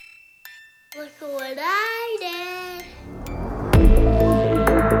Look what I did.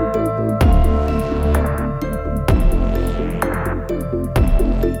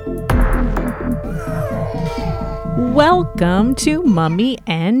 Welcome to Mummy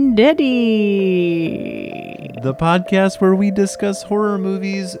and Daddy, the podcast where we discuss horror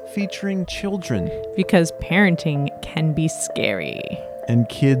movies featuring children. because parenting can be scary. And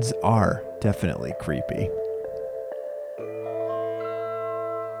kids are definitely creepy.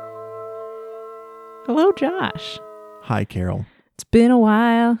 Hello, Josh. Hi, Carol. It's been a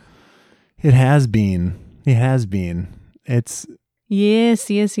while. It has been. It's Yes,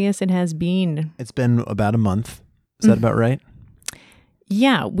 it has been. been about a month. Is that about right?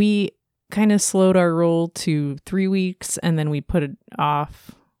 Yeah, we kind of slowed our roll to 3 weeks, and then we put it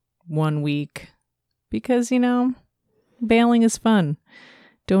off 1 week because, bailing is fun.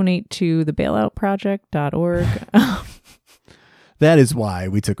 Donate to thebailoutproject.org. That is why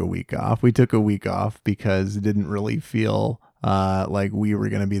we took a week off. We took a week off because it didn't really feel like we were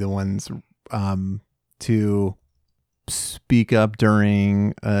going to be the ones to speak up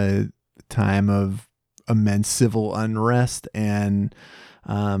during a time of immense civil unrest and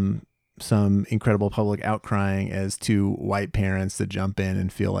some incredible public outcrying as two white parents to jump in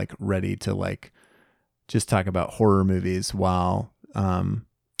and feel like ready to like just talk about horror movies while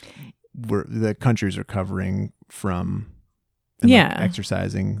the country's recovering from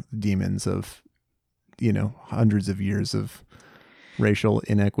exercising demons of hundreds of years of racial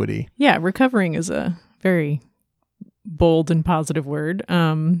inequity. Yeah, recovering is a very bold and positive word.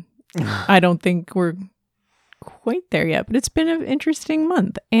 I don't think we're quite there yet, but it's been an interesting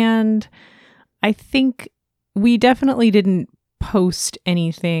month. And I think we definitely didn't post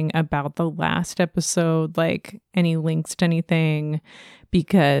anything about the last episode, like any links to anything,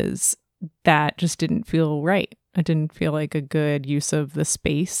 because that just didn't feel right. It didn't feel like a good use of the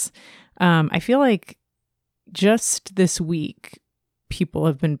space. I feel like just this week, people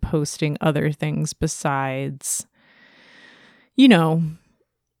have been posting other things besides,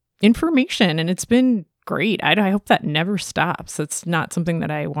 information, and it's been great. I hope that never stops. That's not something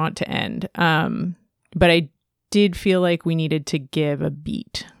that I want to end. But I did feel like we needed to give a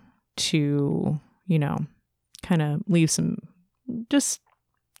beat to, kind of leave some, just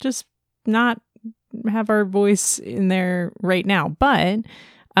not have our voice in there right now. But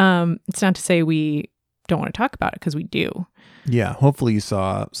it's not to say we don't want to talk about it, because we do. Yeah, hopefully you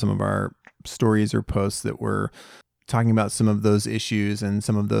saw some of our stories or posts that were talking about some of those issues and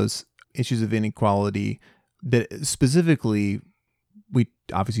some of those issues of inequality that specifically we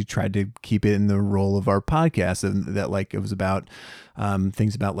obviously tried to keep it in the role of our podcast, and that like it was about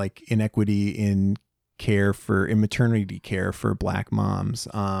things about like inequity in maternity care for Black moms,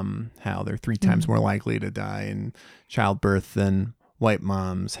 how they're 3 times more likely to die in childbirth than white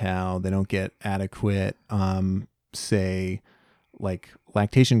moms, how they don't get adequate, say like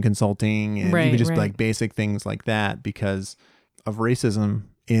lactation consulting and even just like basic things like that because of racism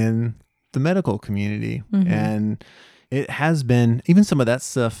in the medical community. And it has been, even some of that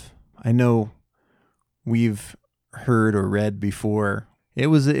stuff I know we've heard or read before.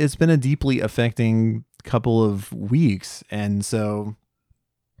 It's been a deeply affecting couple of weeks. And so,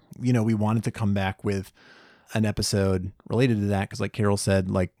 we wanted to come back with an episode related to that. 'Cause like Carol said,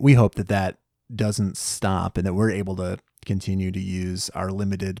 like we hope that doesn't stop and that we're able to continue to use our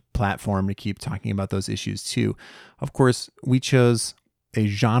limited platform to keep talking about those issues too. Of course, we chose a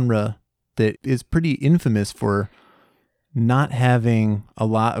genre that is pretty infamous for not having a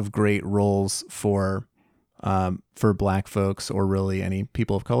lot of great roles for Black folks or really any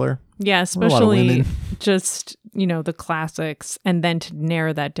people of color. Yeah, especially just, the classics, and then to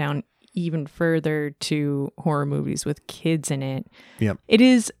narrow that down even further to horror movies with kids in it. Yep. It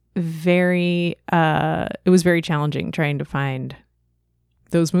is it was very challenging trying to find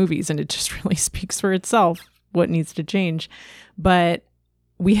those movies, and it just really speaks for itself what needs to change. But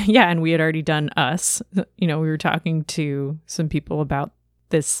we had already done Us. We were talking to some people about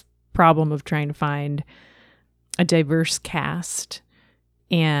this problem of trying to find a diverse cast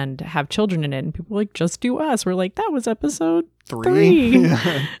and have children in it, and people were like, just do Us. We're like, that was episode 3.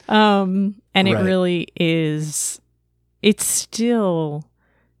 And it really is, it's still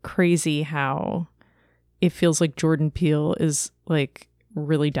crazy how it feels like Jordan Peele is like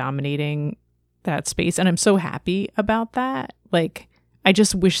really dominating that space, and I'm so happy about that. Like, I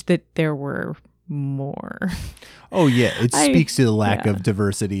just wish that there were more. Oh yeah, it speaks to the lack of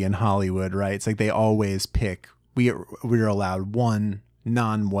diversity in Hollywood, right? It's like they always pick, we're allowed one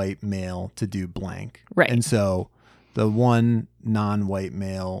non-white male to do blank, right? And so the one non-white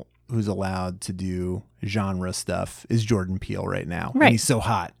male who's allowed to do genre stuff is Jordan Peele right now. Right. And he's so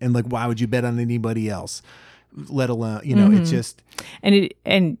hot. And like, why would you bet on anybody else? Let alone, you know, it's just.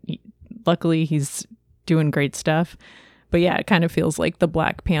 And luckily he's doing great stuff. But yeah, it kind of feels like the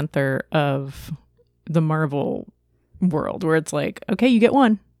Black Panther of the Marvel world, where it's like, okay, you get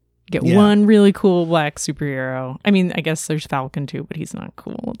one. Get one really cool black superhero. I mean, I guess there's Falcon too, but he's not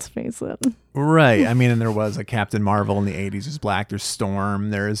cool. Let's face it. Right. I mean, and there was a Captain Marvel in the 80s who's black. There's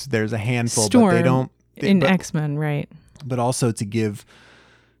Storm. There's a handful, Storm but they don't. In X-Men, right. But also to give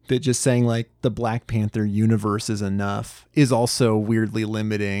that just saying like the Black Panther universe is enough is also weirdly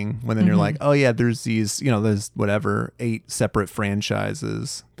limiting when then you're like, oh yeah, there's these, you know, there's whatever 8 separate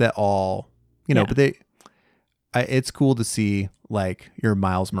franchises that all, you know, but it's cool to see like your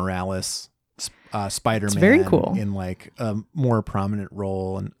Miles Morales, Spider-Man, it's very cool, in like a more prominent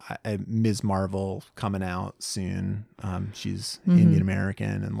role, and Ms. Marvel coming out soon. She's Indian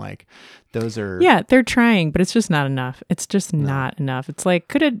American, and like those are they're trying, but it's just not enough. It's just not enough. It's like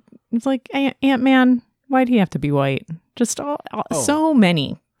it's like Ant-Man. Why'd he have to be white? Just so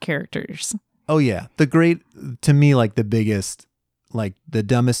many characters. Oh yeah, to me, like the biggest, like the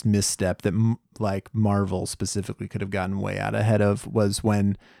dumbest misstep that like Marvel specifically could have gotten way out ahead of was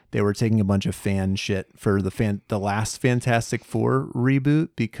when they were taking a bunch of fan shit for the last Fantastic Four reboot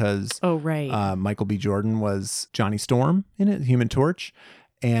because Michael B. Jordan was Johnny Storm in it, Human Torch,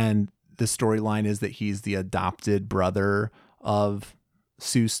 and the storyline is that he's the adopted brother of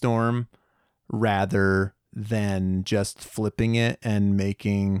Sue Storm rather than just flipping it and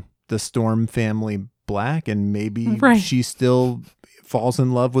making the Storm family black, and maybe she still falls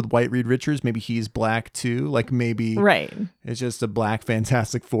in love with White Reed Richards. Maybe he's black too. Like maybe it's just a black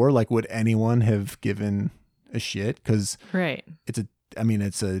Fantastic Four. Like would anyone have given a shit? Because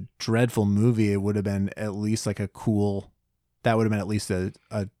it's a dreadful movie. It would have been at least like that would have been at least an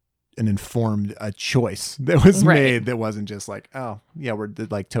informed choice that was made that wasn't just like, oh yeah, we're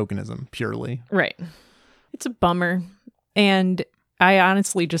like tokenism purely. Right. It's a bummer. And I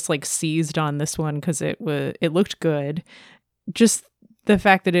honestly just like seized on this one because it looked good. Just the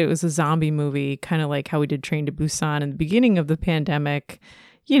fact that it was a zombie movie, kind of like how we did Train to Busan in the beginning of the pandemic.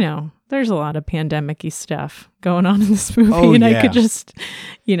 You know, there's a lot of pandemic-y stuff going on in this movie, I could just,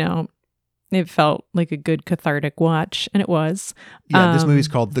 you know, it felt like a good cathartic watch, and it was. Yeah, this movie's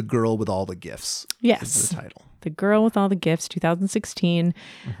called The Girl with All the Gifts. Yes, is the title. The Girl with All the Gifts, 2016.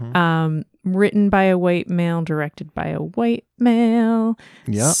 Written by a white male, directed by a white male.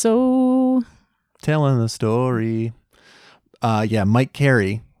 Yeah. So telling the story. Mike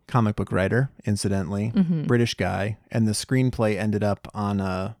Carey, comic book writer, incidentally, British guy, and the screenplay ended up on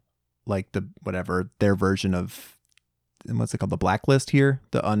their version of what's it called, The Blacklist here,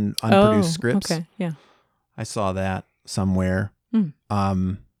 the unproduced scripts. Okay, yeah. I saw that somewhere.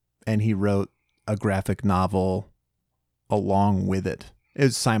 And he wrote a graphic novel along with it. It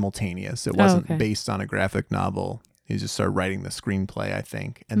was simultaneous. It wasn't based on a graphic novel. He just started writing the screenplay, I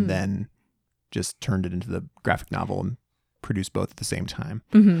think, and then just turned it into the graphic novel and produced both at the same time.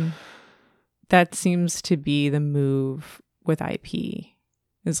 That seems to be the move with IP.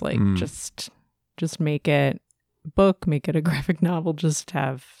 Is like just make it a book, make it a graphic novel, just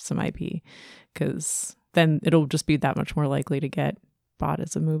have some IP, because then it'll just be that much more likely to get bought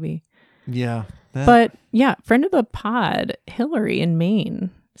as a movie. Yeah. But yeah, friend of the pod, Hillary in Maine,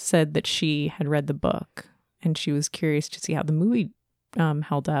 said that she had read the book and she was curious to see how the movie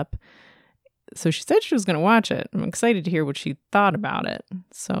held up. So she said she was going to watch it. I'm excited to hear what she thought about it.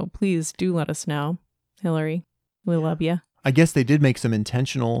 So please do let us know, Hillary. We love you. I guess they did make some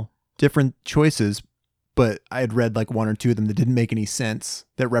intentional different choices, but I had read like one or two of them that didn't make any sense,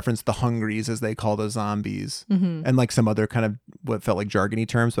 that referenced the hungries, as they call the zombies, and like some other kind of what felt like jargony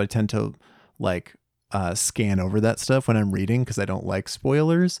terms. But I tend to like scan over that stuff when I'm reading because I don't like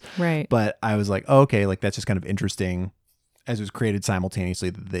spoilers. Right. But I was like, oh, okay, like that's just kind of interesting. As it was created simultaneously,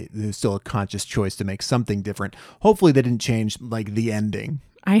 there's still a conscious choice to make something different. Hopefully they didn't change like the ending.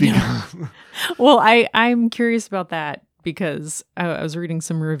 I know. Well, I'm curious about that because I was reading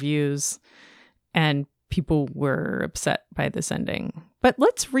some reviews and people were upset by this ending. But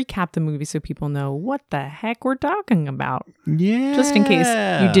let's recap the movie so people know what the heck we're talking about. Yeah. Just in case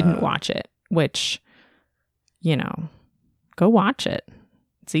you didn't watch it, which, you know, go watch it.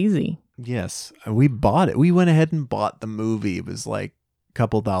 It's easy. Yes. We bought it. We went ahead and bought the movie. It was like a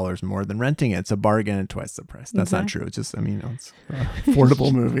couple dollars more than renting it. It's a bargain at twice the price. That's not true. It's just, it's an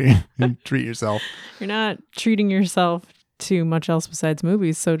affordable movie. You treat yourself. You're not treating yourself to much else besides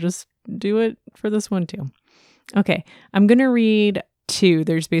movies. So just do it for this one too. Okay. I'm going to read 2.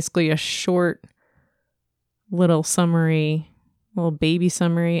 There's basically a short little summary little baby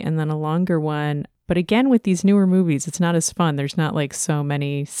summary, and then a longer one. But again, with these newer movies, it's not as fun. There's not like so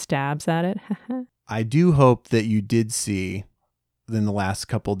many stabs at it. I do hope that you did see in the last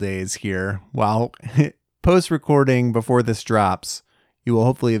couple days here, while post-recording before this drops, we will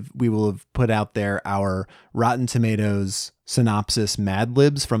have put out there our Rotten Tomatoes synopsis Mad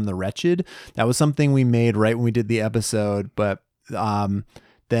Libs from The Wretched. That was something we made right when we did the episode, but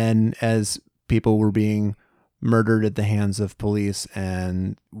then as people were being murdered at the hands of police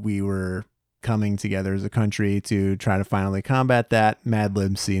and we were coming together as a country to try to finally combat that, Mad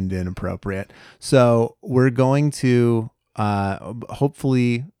Libs seemed inappropriate. So we're going to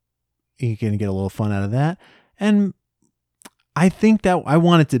hopefully you can get a little fun out of that. And I think that I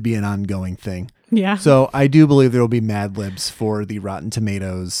want it to be an ongoing thing. Yeah. So I do believe there will be Mad Libs for the Rotten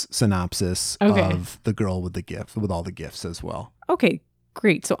Tomatoes synopsis of The Girl with the Gift, with all the gifts as well. Okay,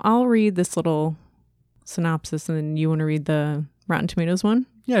 great. So I'll read this little synopsis and then you want to read the Rotten Tomatoes one?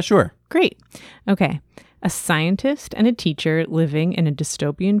 Yeah, sure. Great. Okay. A scientist and a teacher living in a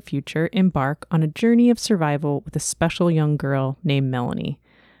dystopian future embark on a journey of survival with a special young girl named Melanie.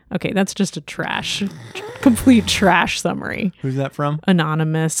 Okay, that's just a complete trash summary. Who's that from?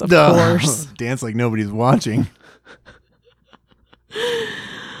 Anonymous, of course. Dance like nobody's watching.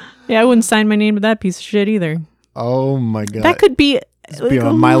 Yeah, I wouldn't sign my name to that piece of shit either. Oh my God. That could be like,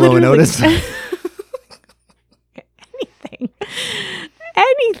 on Milo and Otis.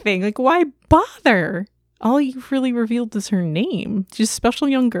 Anything. Like, why bother? All you really revealed is her name. She's a special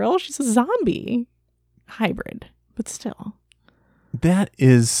young girl. She's a zombie. Hybrid, but still. That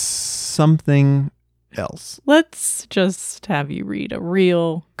is something else. Let's just have you read a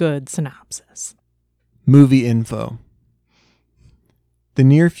real good synopsis. Movie info. The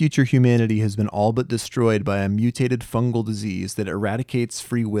near future humanity has been all but destroyed by a mutated fungal disease that eradicates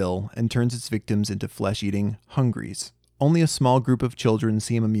free will and turns its victims into flesh-eating hungries. Only a small group of children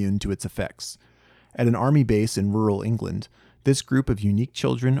seem immune to its effects. At an army base in rural England, this group of unique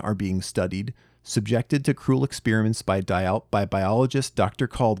children are being studied, subjected to cruel experiments by biologist Dr.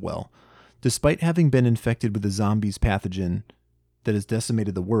 Caldwell. Despite having been infected with the zombies pathogen that has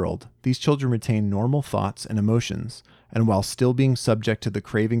decimated the world, these children retain normal thoughts and emotions, and while still being subject to the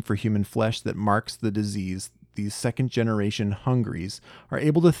craving for human flesh that marks the disease, these second-generation hungries are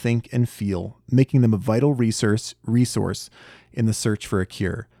able to think and feel, making them a vital resource in the search for a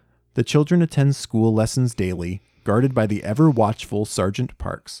cure. The children attend school lessons daily, guarded by the ever-watchful Sergeant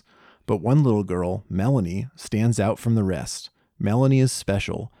Parks. But one little girl, Melanie, stands out from the rest. Melanie is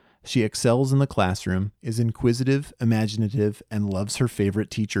special. She excels in the classroom, is inquisitive, imaginative, and loves her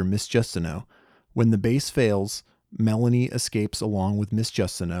favorite teacher, Miss Justineau. When the base fails, Melanie escapes along with Miss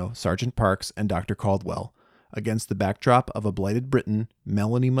Justineau, Sergeant Parks, and Dr. Caldwell. Against the backdrop of a blighted Britain,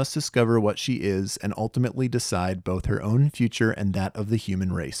 Melanie must discover what she is and ultimately decide both her own future and that of the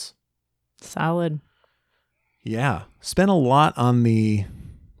human race. Solid. Yeah. Spent a lot on the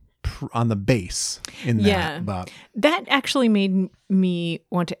base in that. Yeah. That actually made me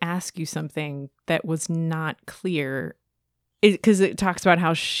want to ask you something that was not clear. Because it talks about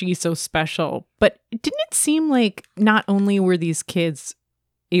how she's so special. But didn't it seem like not only were these kids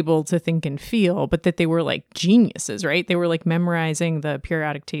able to think and feel, but that they were like geniuses, right? They were like memorizing the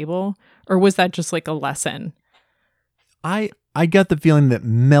periodic table, or was that just like a lesson? I got the feeling that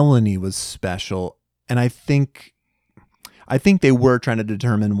Melanie was special, and I think they were trying to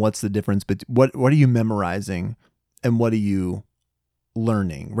determine what's the difference, but what are you memorizing and what are you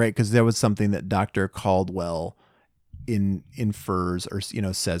learning, right? Because there was something that Dr. Caldwell infers or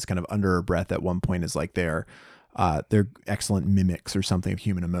says kind of under her breath at one point, is like they're excellent mimics or something of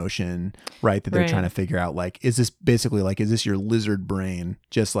human emotion, right? That they're trying to figure out, like, is this your lizard brain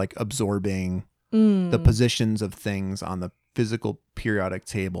just like absorbing the positions of things on the physical periodic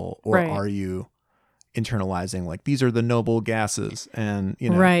table, or are you internalizing, like, these are the noble gases, and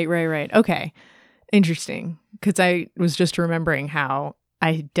right. Okay, interesting. Because I was just remembering how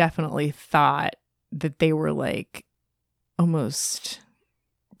I definitely thought that they were like almost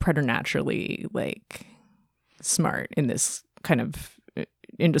preternaturally like smart in this kind of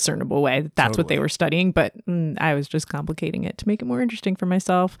indiscernible way. That's what they were studying, but I was just complicating it to make it more interesting for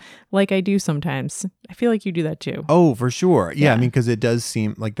myself, like I do sometimes. I feel like you do that too. Oh, for sure. Yeah. I mean, because it does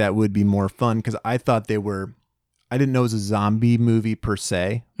seem like that would be more fun, because I thought I didn't know it was a zombie movie per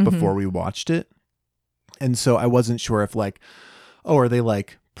se before we watched it. And so I wasn't sure if like, are they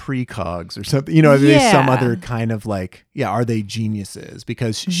like precogs or something, are they some other kind of like, are they geniuses?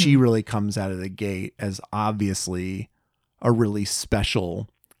 Because she really comes out of the gate as obviously a really special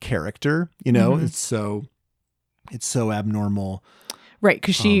character, it's so abnormal. Right.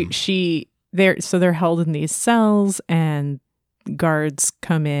 Cause they're held in these cells, and guards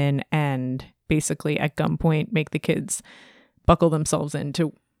come in and basically at gunpoint make the kids buckle themselves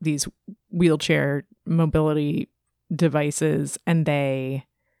into these wheelchair mobility devices, and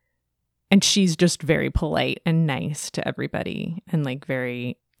she's just very polite and nice to everybody and like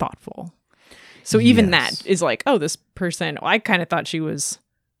very thoughtful. So even that is like, oh, this person, I kind of thought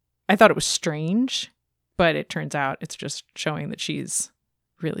I thought it was strange, but it turns out it's just showing that she's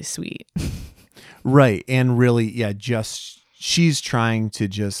really sweet. Right. And really, she's trying to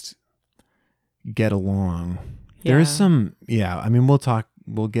just get along. There is some, I mean,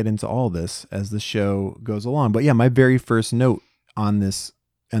 we'll get into all this as the show goes along. But yeah, my very first note on this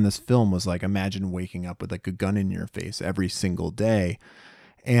film was like, imagine waking up with like a gun in your face every single day.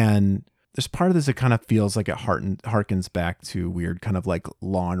 And there's part of this that kind of feels like it harkens back to weird kind of like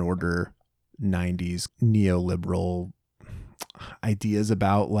Law and Order 90s neoliberal ideas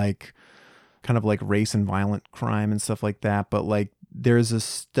about like kind of like race and violent crime and stuff like that. But like there's a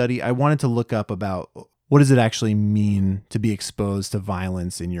study I wanted to look up about what does it actually mean to be exposed to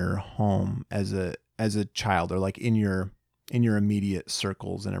violence in your home as a child, or like in your immediate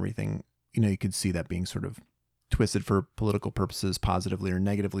circles and everything. You know, you could see that being sort of twisted for political purposes, positively or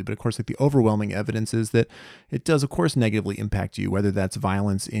negatively. But of course, like the overwhelming evidence is that it does, of course, negatively impact you, whether that's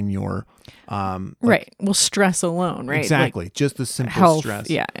violence in your right. Well, stress alone, right? Exactly. Like just the simple health, stress.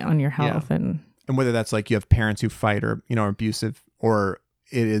 Yeah, on your health. Yeah. And whether that's like you have parents who fight or, you know, are abusive, or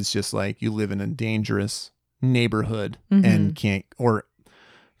it is just like you live in a dangerous neighborhood and can't, or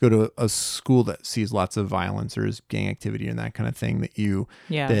go to a school that sees lots of violence or is gang activity and that kind of thing,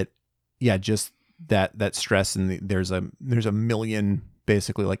 just that stress, and there's a million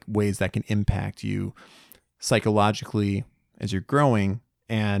basically like ways that can impact you psychologically as you're growing.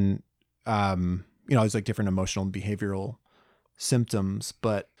 And there's like different emotional and behavioral symptoms,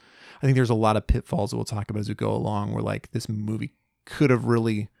 but I think there's a lot of pitfalls that we'll talk about as we go along, where like this movie could have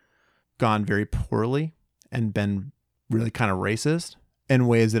really gone very poorly and been really kind of racist in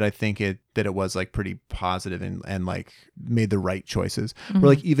ways that I think it was like pretty positive and like made the right choices. Or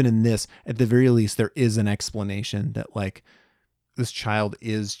like even in this, at the very least, there is an explanation that like this child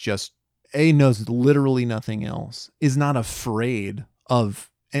is just knows literally nothing else, is not afraid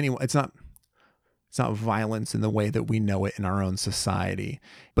of anyone. It's not violence in the way that we know it in our own society.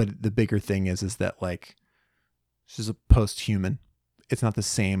 But the bigger thing is that like she's a post-human. It's not the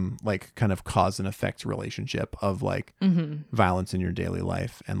same like kind of cause and effect relationship of like violence in your daily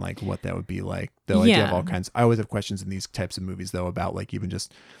life and like what that would be like. Though I do have all kinds. I always have questions in these types of movies though about like even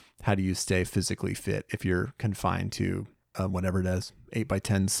just how do you stay physically fit if you're confined to whatever it is,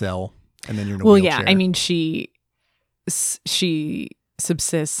 8x10 cell, and then you're in a wheelchair. Yeah. I mean, she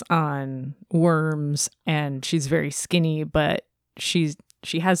subsists on worms and she's very skinny, but she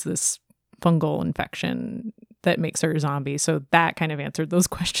has this fungal infection that makes her a zombie. So that kind of answered those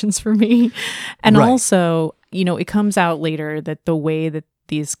questions for me. And also, you know, it comes out later that the way that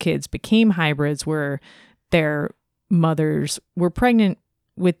these kids became hybrids were their mothers were pregnant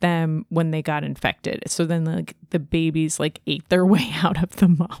with them when they got infected. So then the babies like ate their way out of the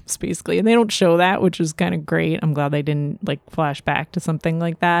moms basically. And they don't show that, which is kind of great. I'm glad they didn't like flash back to something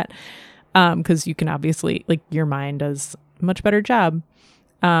like that. 'Cause you can obviously like your mind does a much better job.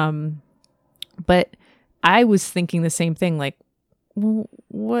 But I was thinking the same thing, like, well,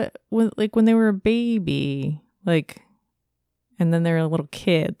 what, like when they were a baby, like, and then they're a little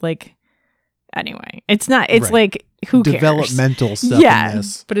kid, like, anyway, it's like, who cares? Developmental stuff in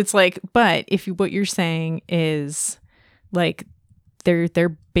this. But it's like, but if what you're saying is like, they're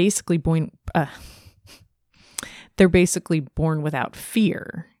basically born without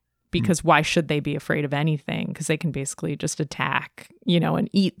fear. Because why should they be afraid of anything? Because they can basically just attack, you know, and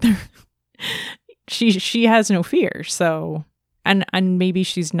eat their... She has no fear, so and maybe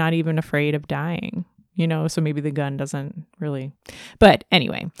she's not even afraid of dying, you know, so maybe the gun doesn't really. But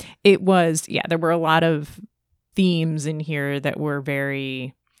anyway, it was there were a lot of themes in here that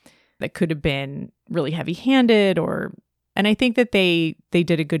could have been really heavy-handed, and I think that they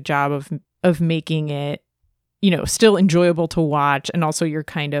did a good job of making it, you know, still enjoyable to watch, and also you're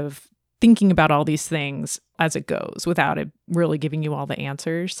kind of thinking about all these things as it goes without it really giving you all the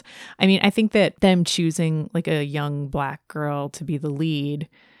answers. I mean, I think that them choosing like a young Black girl to be the lead,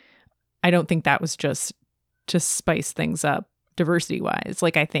 I don't think that was just to spice things up diversity wise.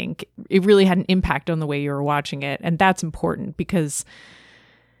 Like, I think it really had an impact on the way you were watching it. And that's important because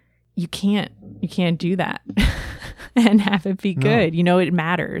you can't do that and have it be good. No. You know, it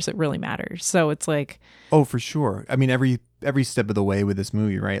matters. It really matters. So it's like, oh, for sure. I mean, every step of the way with this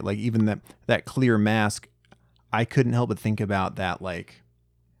movie, right? Like even that clear mask, I couldn't help but think about that, like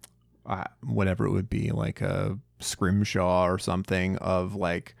whatever it would be, like a scrimshaw or something of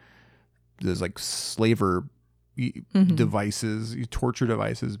like there's like slaver devices, torture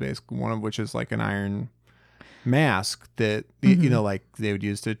devices, basically, one of which is like an iron mask that you know, like they would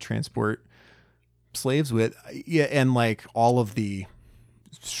use to transport slaves with. Yeah, and like all of the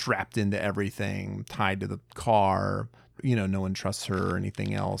strapped into everything, tied to the car, you know, no one trusts her or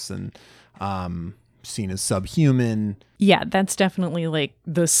anything else, and seen as subhuman. Yeah, that's definitely like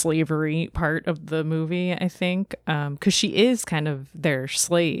the slavery part of the movie, I think, because she is kind of their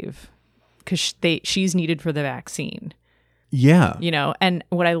slave, because she's needed for the vaccine. Yeah, you know. And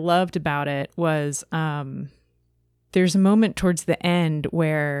what I loved about it was there's a moment towards the end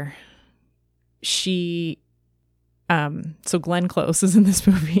where she so Glenn Close is in this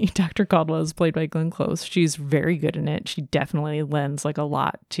movie. Dr. Caldwell is played by Glenn Close. She's very good in it. She definitely lends like a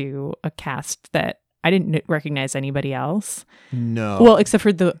lot to a cast that I didn't recognize anybody else. No. Well, except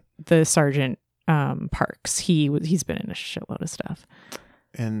for the Sergeant Parks. He's been in a shitload of stuff.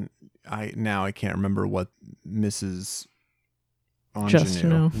 And I can't remember what Mrs.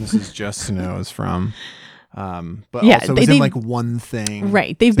 Mrs. Justineau is from. But yeah, also was in like one thing.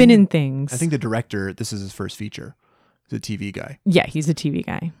 Right. They've been in things. I think the director, this is his first feature. He's a TV guy. Yeah, he's a TV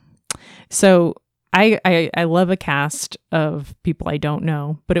guy. So I love a cast of people I don't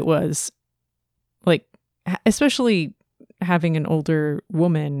know, but it was like, especially having an older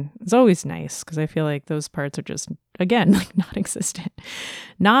woman is always nice, because I feel like those parts are just, again, like not existent.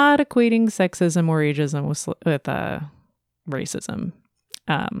 Not equating sexism or ageism with racism.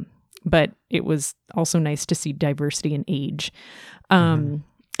 But it was also nice to see diversity in age.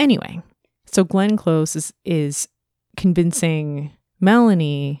 Anyway, so Glenn Close is convincing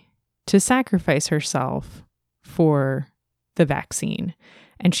Melanie to sacrifice herself for the vaccine.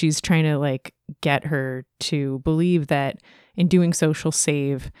 And she's trying to like get her to believe that in doing so, she'll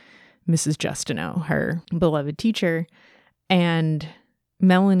save Mrs. Justineau, her beloved teacher. And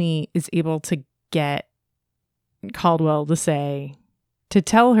Melanie is able to get Caldwell to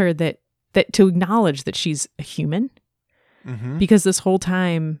tell her that to acknowledge that she's a human, because this whole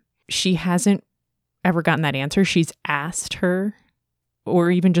time she hasn't ever gotten that answer. She's asked her,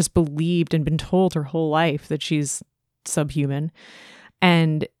 or even just believed and been told her whole life that she's subhuman.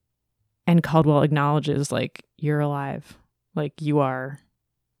 And Caldwell acknowledges, like, you're alive. Like, you are.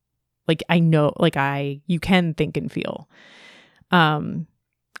 Like, I know, like, you can think and feel. And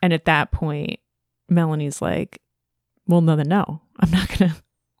at that point, Melanie's like, well, no, I'm not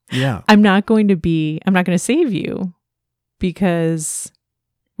going to save you, because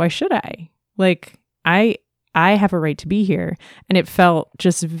why should I? Like, I have a right to be here. And it felt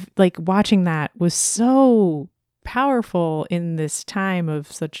just like watching that was so powerful in this time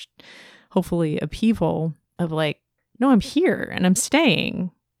of such, hopefully, upheaval of like, no, I'm here and I'm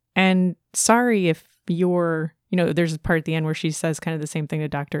staying. And sorry if you're, you know, there's a part at the end where she says kind of the same thing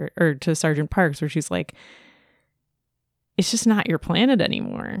to Sergeant Parks, where she's like, it's just not your planet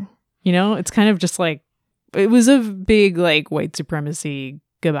anymore. You know, it's kind of just like, it was a big like white supremacy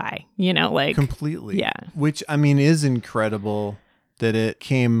goodbye, you know, like completely. Yeah. Which, I mean, is incredible that it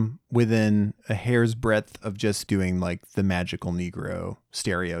came within a hair's breadth of just doing like the magical Negro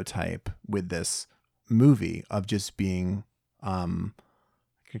stereotype with this movie, of just being, I can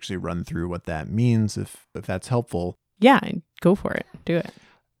actually run through what that means if that's helpful. Yeah, go for it. Do it.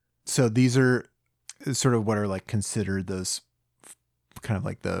 So these are sort of what are like considered those kind of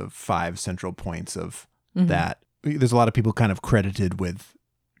like the 5 central points of that. There's a lot of people kind of credited with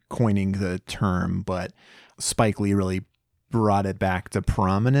coining the term, but Spike Lee really brought it back to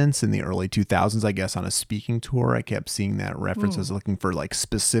prominence in the early 2000s, I guess, on a speaking tour. I kept seeing that reference. I was looking for like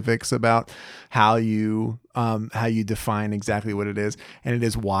specifics about how you define exactly what it is. And it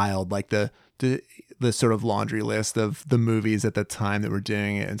is wild. Like the sort of laundry list of the movies at the time that were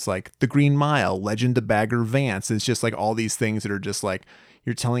doing it. It's like The Green Mile, Legend of Bagger Vance. It's just like all these things that are just like,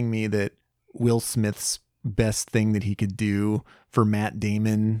 you're telling me that Will Smith's best thing that he could do for Matt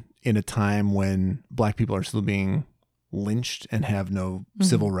Damon in a time when black people are still being lynched and have no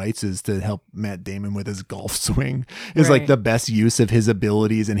civil rights is to help Matt Damon with his golf swing, is like the best use of his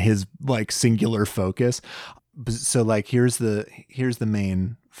abilities and his like singular focus. So like, here's the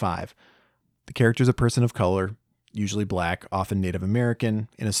main 5. The character's a person of color, usually black, often Native American,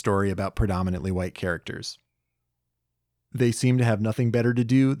 in a story about predominantly white characters. They seem to have nothing better to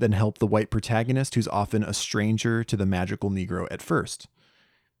do than help the white protagonist, who's often a stranger to the magical Negro at first.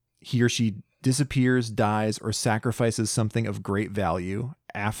 He or she disappears, dies, or sacrifices something of great value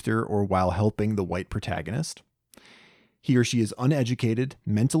after or while helping the white protagonist. He or she is uneducated,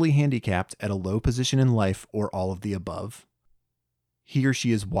 mentally handicapped, at a low position in life, or all of the above. He or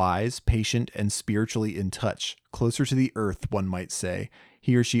she is wise, patient, and spiritually in touch, closer to the earth, one might say.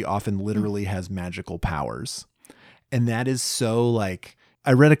 He or she often literally has magical powers. And that is so like,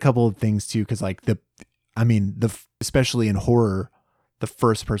 I read a couple of things too, because like especially in horror, the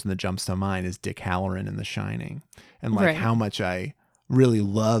first person that jumps to mind is Dick Halloran in The Shining. And like how much I really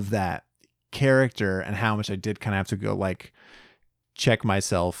love that character and how much I did kind of have to go like check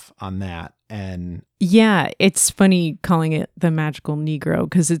myself on that. And yeah, it's funny calling it the magical Negro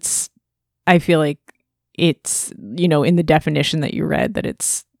because I feel like it's, in the definition that you read that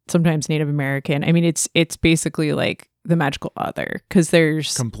it's sometimes Native American. I mean, it's basically like the magical other because there's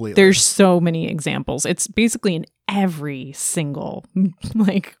so many examples. It's basically in every single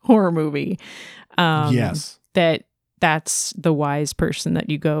like horror movie. Yes. That's the wise person that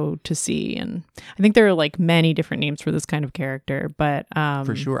you go to see. And I think there are like many different names for this kind of character, but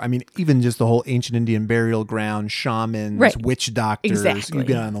for sure. I mean, even just the whole ancient Indian burial ground, shamans, witch doctors, you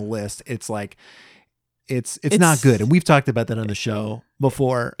get on the list. It's like, it's not good. And we've talked about that on the show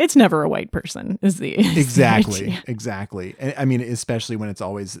before. It's never a white person is the exactly. And I mean, especially when it's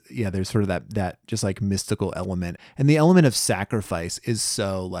always, there's sort of that just like mystical element. And the element of sacrifice is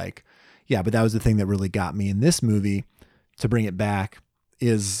so like, but that was the thing that really got me in this movie, to bring it back,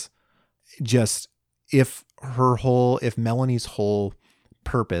 is just if Melanie's whole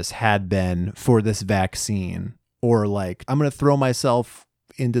purpose had been for this vaccine, or like, I'm going to throw myself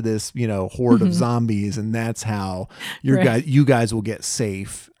into this, horde of zombies, and that's how you guys will get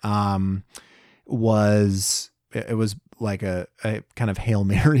safe. It was like a kind of Hail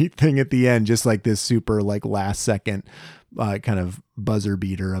Mary thing at the end, just like this super like last second kind of buzzer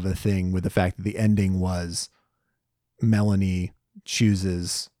beater of a thing, with the fact that the ending was Melanie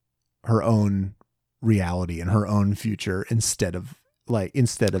chooses her own reality and her own future instead of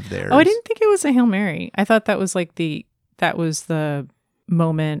theirs. Oh, I didn't think it was a Hail Mary. I thought that was like that was the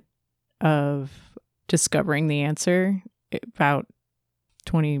moment of discovering the answer about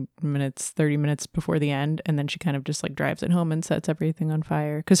 20 minutes, 30 minutes before the end. And then she kind of just like drives it home and sets everything on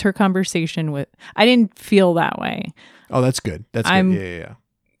fire. Because her conversation I didn't feel that way. Oh, that's good. That's good.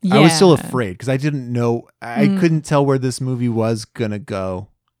 Yeah. I was still afraid because I didn't know, I couldn't tell where this movie was going to go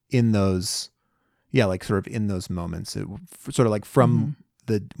in those, like sort of in those moments. It, sort of like from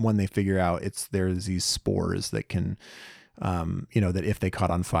the when they figure out there's these spores that can, that if they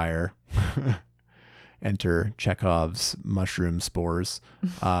caught on fire, enter Chekhov's mushroom spores.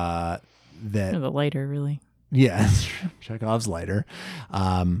 The lighter, really. Yeah, Chekhov's lighter.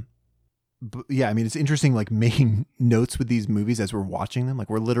 But yeah, I mean, it's interesting, like making notes with these movies as we're watching them. Like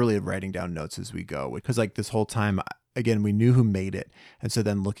we're literally writing down notes as we go, because like this whole time, again, we knew who made it, and so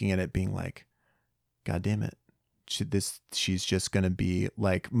then looking at it, being like, God damn it. She's just going to be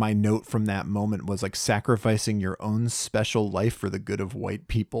like, my note from that moment was like, sacrificing your own special life for the good of white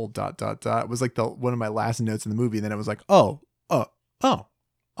people, ... It was like one of my last notes in the movie. And then it was like, oh,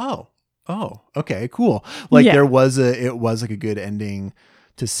 okay, cool. Like it was like a good ending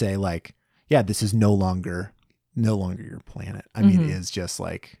to say like, this is no longer your planet. I mean, it is just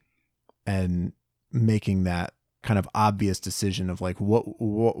like, and making that kind of obvious decision of like,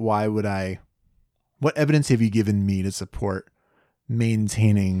 why would what evidence have you given me to support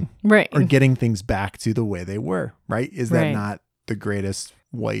maintaining or getting things back to the way they were? Right? Is that not the greatest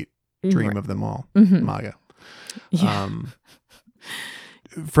white dream of them all? MAGA. Yeah.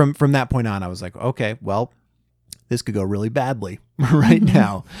 From that point on, I was like, okay, well, this could go really badly right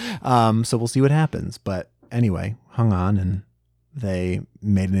now. So we'll see what happens. But anyway, hung on, and they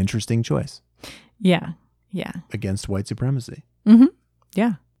made an interesting choice. Yeah. Against white supremacy.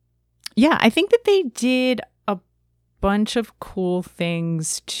 Yeah. Yeah, I think that they did a bunch of cool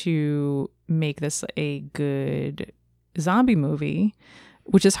things to make this a good zombie movie,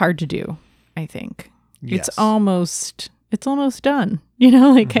 which is hard to do, I think. Yes. It's almost done.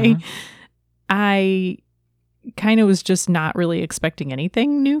 Like I kind of was just not really expecting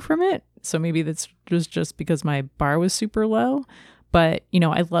anything new from it. So maybe this was just because my bar was super low. But,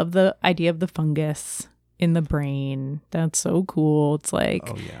 I love the idea of the fungus in the brain. That's so cool. It's like,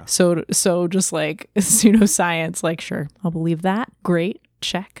 so just like pseudoscience, like, sure, I'll believe that. Great.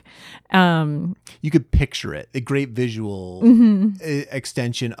 Check. You could picture it, a great visual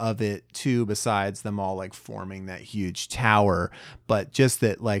extension of it too, besides them all like forming that huge tower, but just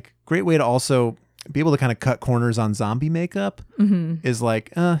that like great way to also be able to kind of cut corners on zombie makeup is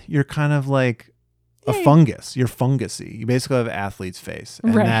like, you're kind of like a fungus. You're fungusy. You basically have an athlete's face,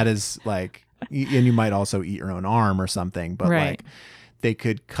 and that is like, and you might also eat your own arm or something, but like they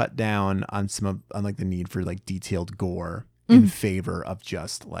could cut down on on like the need for like detailed gore in favor of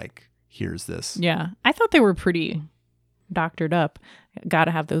just like, here's this. Yeah. I thought they were pretty doctored up. Got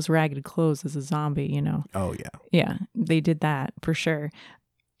to have those ragged clothes as a zombie, you know. Oh yeah. Yeah, they did that for sure.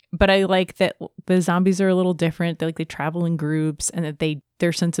 But I like that the zombies are a little different. They travel in groups, and that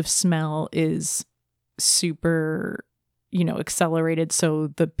their sense of smell is super, you know, accelerated. So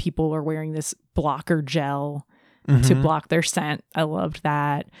the people are wearing this blocker gel to block their scent. I loved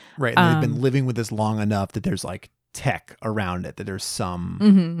that. Right. And they've been living with this long enough that there's like tech around it, that there's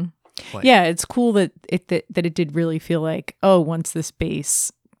some like, yeah, it's cool that it did really feel like, oh, once this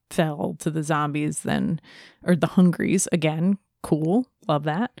base fell to the zombies, then, or the hungries again, cool, love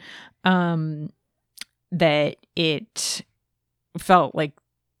that. That it felt like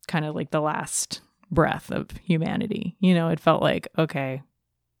kind of like the last breath of humanity. You know, it felt like, okay,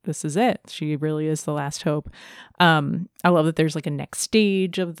 this is it. She really is the last hope. I love that there's like a next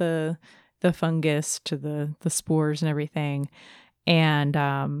stage of the fungus to the spores and everything. And,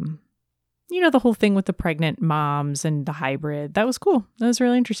 you know, the whole thing with the pregnant moms and the hybrid, that was cool. That was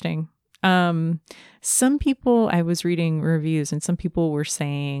really interesting. Some people, I was reading reviews, and some people were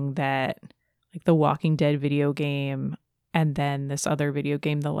saying that like the Walking Dead video game and then this other video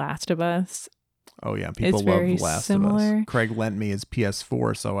game, The Last of Us. Oh yeah, people It's love very The Last similar. of Us. Craig lent me his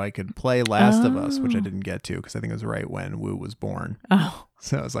PS4 so I could play Last of Us, which I didn't get to because I think it was right when Wu was born. Oh,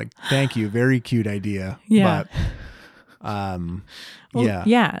 So I was like, thank you. Very cute idea. yeah. But, Well, yeah.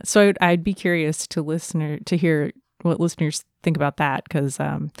 yeah. So I'd be curious to hear what listeners think about that, because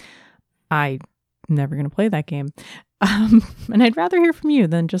I'm never going to play that game. And I'd rather hear from you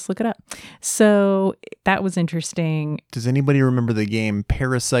than just look it up. So that was interesting. Does anybody remember the game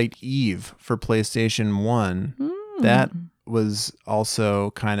Parasite Eve for PlayStation 1? That was also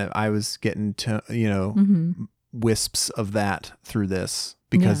kind of, I was getting to, you know, wisps of that through this,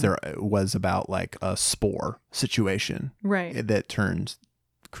 because there was about like a spore situation Right. that turned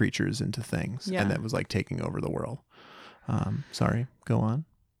creatures into things, Yeah. and that was like taking over the world. Sorry, go on.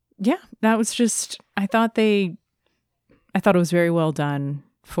 Yeah, that was just, I thought it was very well done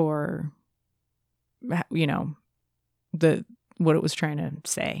for, you know, what it was trying to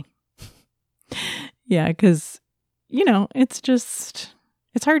say. Yeah, because, you know, it's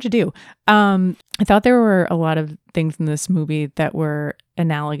hard to do. I thought there were a lot of things in this movie that were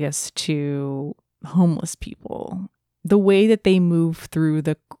analogous to homeless people. The way that they move through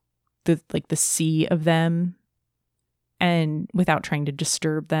the sea of them, and without trying to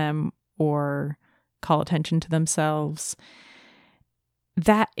disturb them or call attention to themselves,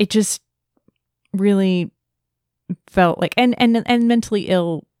 that it just really felt like, and mentally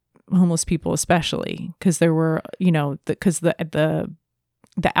ill homeless people especially, because there were, you know, because the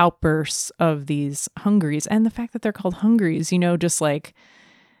outbursts of these hungries, and the fact that they're called hungries, you know, just like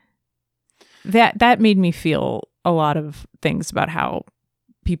that made me feel a lot of things about how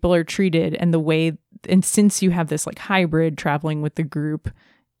people are treated, and the way, and since you have this like hybrid traveling with the group,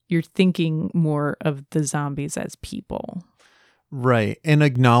 you're thinking more of the zombies as people. Right. And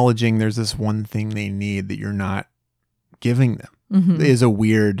acknowledging there's this one thing they need that you're not giving them is a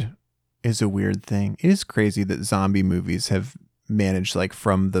weird thing. It is crazy that zombie movies have managed, like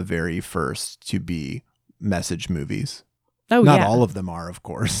from the very first, to be message movies. Oh, Not yeah. all of them are, of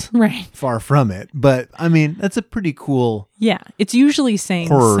course. Right. Far from it. But I mean, that's a pretty cool. Yeah. It's usually saying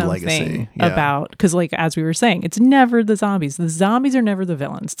Horror something legacy, yeah. about, because like, as we were saying, it's never the zombies. The zombies are never the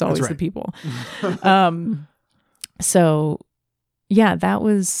villains. It's always right. the people. So yeah, that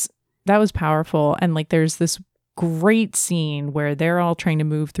was powerful. And like, there's this great scene where they're all trying to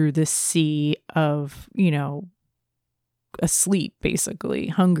move through this sea of, you know, asleep, basically,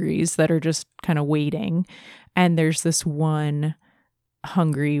 hungries that are just kind of waiting. And there's this one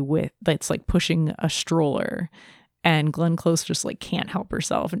hungry that's like pushing a stroller, and Glenn Close just like can't help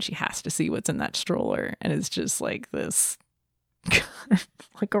herself, and she has to see what's in that stroller, and it's just like this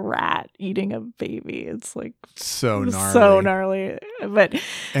like a rat eating a baby. It's like So gnarly. so gnarly. But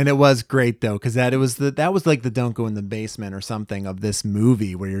And it was great though, because that was like the don't go in the basement or something of this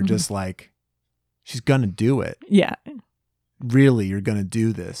movie, where you're just like, she's gonna do it. yeah, Really, you're gonna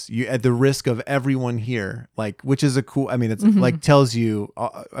do this, you at the risk of everyone here, like, which is a cool, I mean, it's like tells you,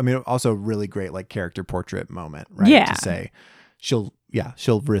 I mean, also really great like character portrait moment, right? Yeah. To say she'll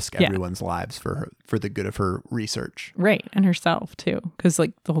risk everyone's lives for the good of her research. right, and herself too, because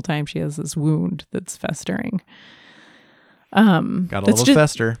like the whole time she has this wound that's festering. Got a little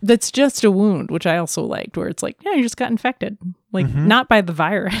fester. That's just a wound, which I also liked, where it's like, yeah, you just got infected, like not by the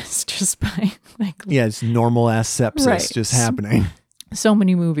virus, just by like, Yeah, it's normal ass sepsis Right. just happening. so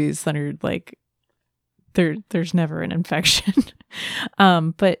many movies that are like, there's never an infection.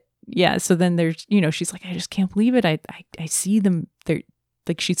 But yeah, so then there's, you know, she's like, I just can't believe it. I see them. They're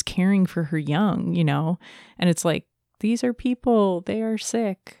like, she's caring for her young, you know, and it's like, these are people. They are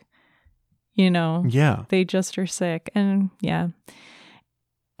sick. Yeah. They just are sick. And yeah.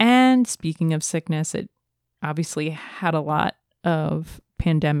 And speaking of sickness, it obviously had a lot of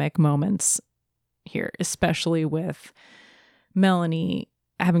pandemic moments here, especially with Melanie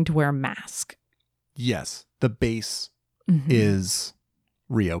having to wear a mask. Yes. The base is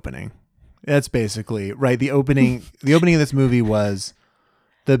reopening. That's basically right. The opening of this movie was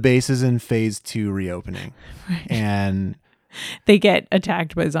the base is in phase 2 reopening. Right. And they get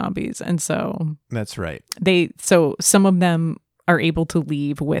attacked by zombies. And so that's right. So some of them are able to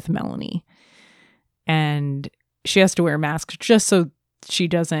leave with Melanie. And she has to wear a mask just so she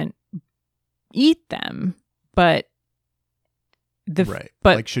doesn't eat them. But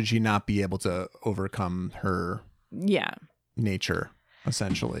like, should she not be able to overcome her nature,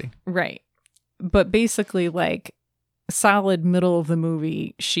 essentially? Right. But basically, like, solid middle of the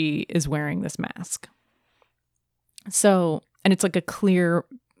movie, she is wearing this mask. So, and it's like a clear,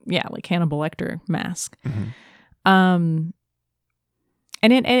 like Hannibal Lecter mask. And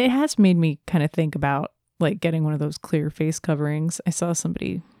it has made me kind of think about like getting one of those clear face coverings. I saw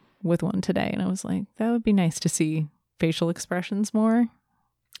somebody with one today and I was like, that would be nice to see facial expressions more.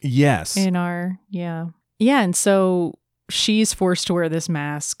 Yes. In our, yeah. And so she's forced to wear this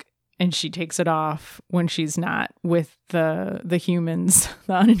mask and she takes it off when she's not with the humans,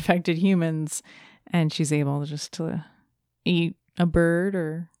 the uninfected humans. And she's able just to eat a bird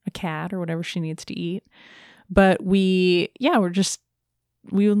or a cat or whatever she needs to eat. But we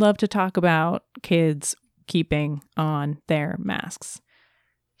would love to talk about kids keeping on their masks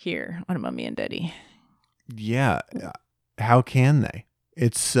here on Mummy and Daddy. Yeah. How can they?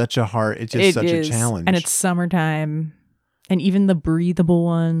 It's such a a challenge. And it's summertime. And even the breathable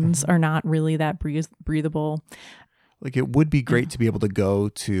ones are not really that breathable. Like, it would be great to be able to go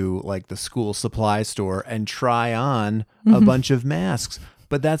to like the school supply store and try on a bunch of masks.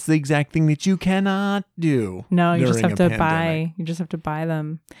 But that's the exact thing that you cannot do. No, you just have to buy. You just have to buy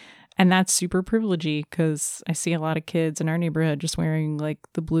them. And that's super privilegey because I see a lot of kids in our neighborhood just wearing like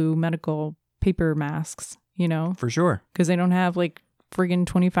the blue medical paper masks, For sure. Because they don't have like friggin'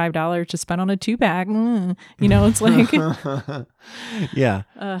 $25 to spend on a 2-pack. It's like. Yeah.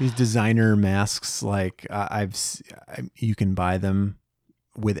 These designer masks, like you can buy them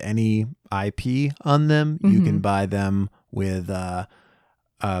with any IP on them. You can buy them with, a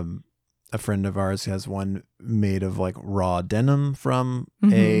friend of ours has one made of like raw denim from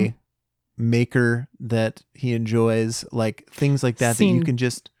a maker that he enjoys, like things like that that you can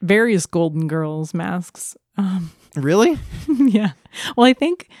just various Golden Girls masks. Really? Yeah. Well, I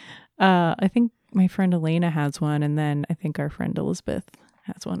think my friend Elena has one, and then I think our friend Elizabeth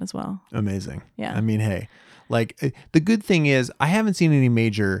has one as well. Amazing. Yeah. I mean, hey, like the good thing is I haven't seen any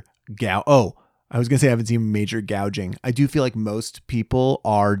major I was going to say I haven't seen major gouging. I do feel like most people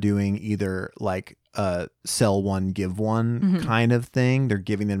are doing either like a sell one, give one kind of thing. They're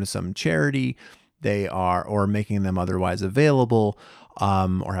giving them to some charity. Or making them otherwise available,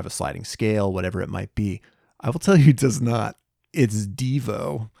 or have a sliding scale, whatever it might be. I will tell you, it does not. It's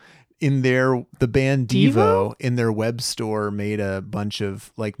Devo. The band Devo in their web store made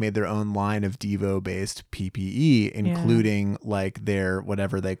made their own line of Devo based PPE, including like their,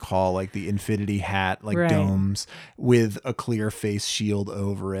 whatever they call like the infinity hat, like domes with a clear face shield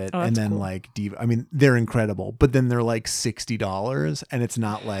over it. And then cool. Like Devo, I mean, they're incredible, but then they're like $60 and it's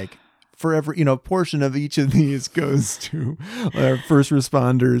not like for every, a portion of each of these goes to first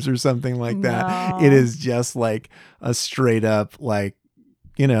responders or something like that. No. It is just like a straight up, like,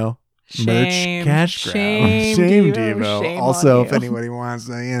 merch cash grab. Shame Devo. Shame also, if anybody wants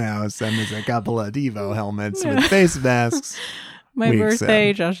to, send us a couple of Devo helmets with face masks. My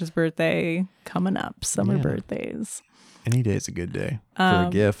birthday, Josh's birthday, coming up. Summer birthdays. Any day is a good day for a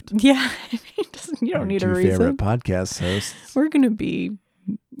gift. Yeah, you don't need a reason. Favorite podcast hosts. We're gonna be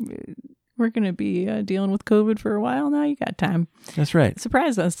dealing with COVID for a while now. You got time. That's right.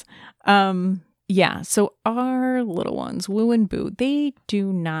 Surprise us. Yeah, so our little ones, Woo and Boo, they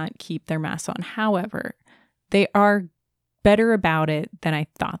do not keep their masks on. However, they are better about it than I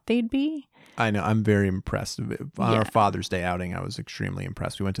thought they'd be. I know. I'm very impressed. On our Father's Day outing, I was extremely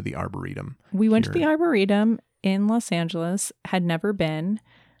impressed. We went to the Arboretum. We went to the Arboretum in Los Angeles. Had never been.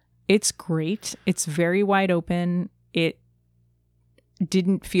 It's great. It's very wide open. It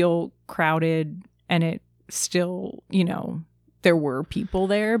didn't feel crowded, and it still, there were people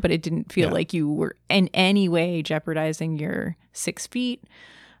there, but it didn't feel like you were in any way jeopardizing your 6 feet.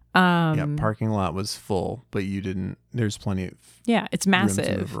 Parking lot was full, but you didn't. There's plenty of it's massive.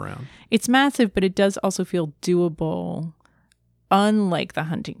 Room to move around. It's massive, but it does also feel doable, unlike the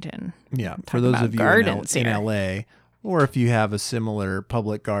Huntington. Yeah, for those of you in LA, or if you have a similar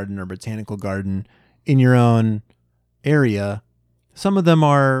public garden or botanical garden in your own area, some of them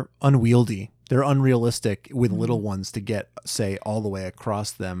are unwieldy. They're unrealistic with little ones to get, say, all the way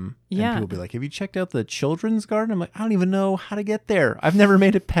across them. Yeah. And people will be like, have you checked out the children's garden? I'm like, I don't even know how to get there. I've never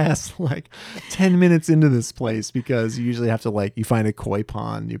made it past like 10 minutes into this place because you usually have to like, you find a koi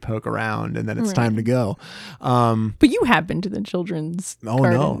pond, you poke around, and then it's time to go. But you have been to the children's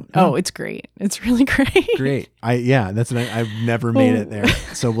garden. No. Oh, it's great. It's really great. Great. I've never made it there.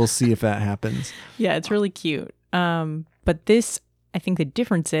 So we'll see if that happens. Yeah, it's really cute. But this, I think the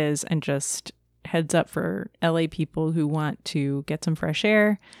difference is, and just heads up for LA people who want to get some fresh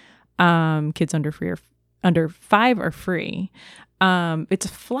air, kids under 5 are free. It's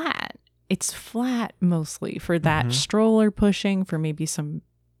flat. It's flat mostly for that stroller pushing, for maybe some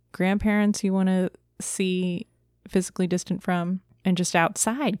grandparents you want to see physically distant from, and just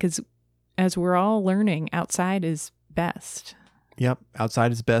outside, because as we're all learning, outside is best. Yep.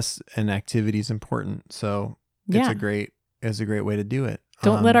 Outside is best and activity is important. So it's a great way to do it.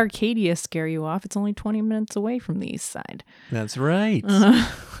 Don't let Arcadia scare you off. It's only 20 minutes away from the east side. That's right.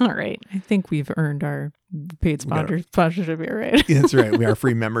 All right. I think we've earned our paid sponsorship here, right? That's right. We are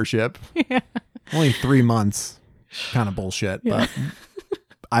free membership. Yeah. Only 3 months. Kind of bullshit, but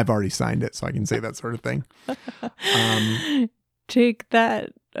I've already signed it, so I can say that sort of thing. Take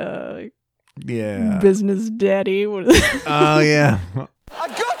that, yeah. business daddy. Oh, yeah. I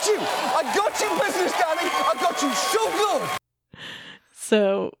got you, business daddy. I got you so good.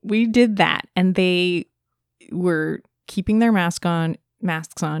 So we did that, and they were keeping their masks on.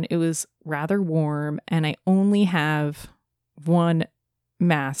 It was rather warm, and I only have one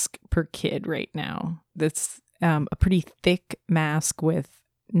mask per kid right now. That's a pretty thick mask with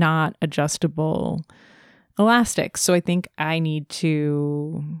not adjustable elastics. So I think I need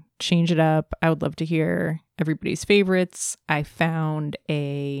to change it up. I would love to hear everybody's favorites. I found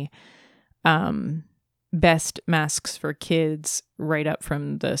a best masks for kids right up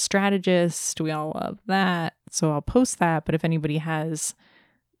from The Strategist. We all love that. So I'll post that. But if anybody has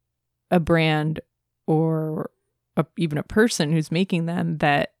a brand or even a person who's making them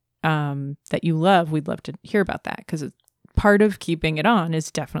that you love, we'd love to hear about that, because part of keeping it on is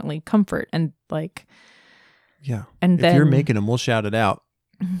definitely comfort. And like, yeah. And if then you're making them, we'll shout it out.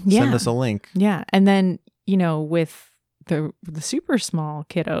 Send us a link. Yeah. And then, with the super small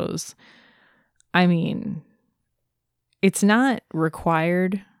kiddos, I mean, it's not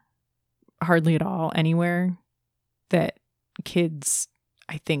required hardly at all anywhere that kids,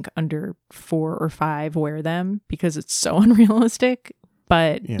 I think, under 4 or 5 wear them, because it's so unrealistic.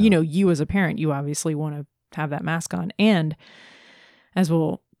 But, you as a parent, you obviously want to have that mask on. And as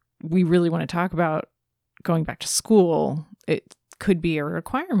we really want to talk about going back to school, it could be a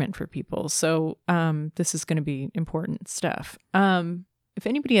requirement for people. So this is going to be important stuff. If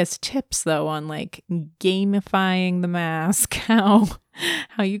anybody has tips, though, on like gamifying the mask, how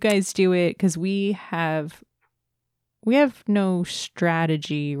you guys do it, because we have no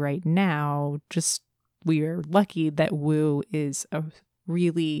strategy right now. Just we are lucky that Wu is a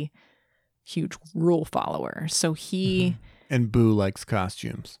really huge rule follower. So he and Boo likes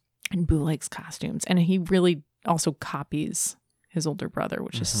costumes. And he really also copies his older brother,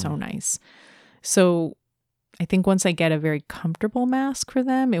 which is so nice. So I think once I get a very comfortable mask for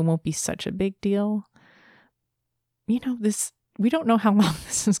them, it won't be such a big deal. We don't know how long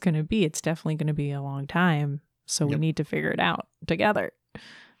this is going to be. It's definitely going to be a long time. So we need to figure it out together.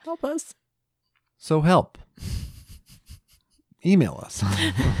 Help us. So help. Email us.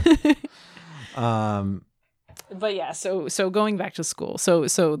 But yeah, so going back to school. So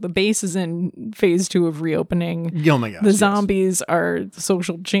the base is in phase 2 of reopening. Oh my gosh. The zombies are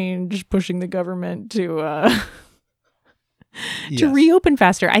social change, pushing the government to reopen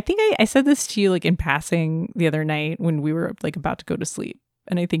faster. I think I said this to you like in passing the other night when we were like about to go to sleep.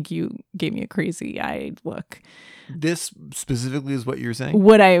 And I think you gave me a crazy-eyed look. This specifically is what you're saying?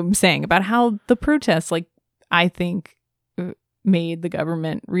 What I'm saying about how the protests, like, I think made the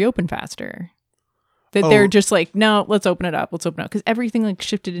government reopen faster. That they're just like, no, let's open it up. Because everything like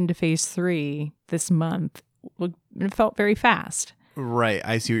shifted into phase 3 this month. It felt very fast. Right.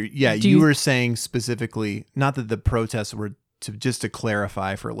 I see. Yeah. You were saying specifically, not that the protests were, just to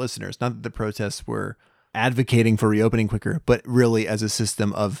clarify for listeners, not that the protests were advocating for reopening quicker, but really as a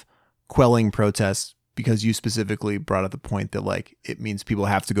system of quelling protests, because you specifically brought up the point that like, it means people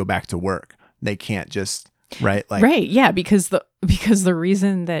have to go back to work. They can't just, right? Like, right. Yeah. Because the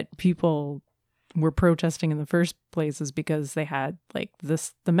reason that people were protesting in the first place is because they had like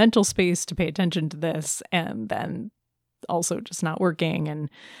the mental space to pay attention to this, and then also just not working. And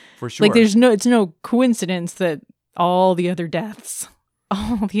for sure, like it's no coincidence that all the other deaths,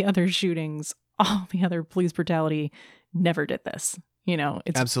 all the other shootings, all the other police brutality never did this. You know,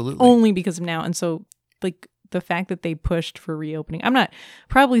 it's Absolutely. only because of now. And so, like, the fact that they pushed for reopening, I'm not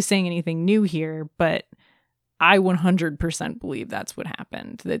probably saying anything new here, but I 100% believe that's what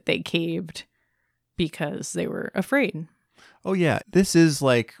happened, that they caved because they were afraid. Oh, yeah. This is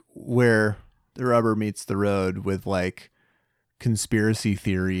like where the rubber meets the road with like conspiracy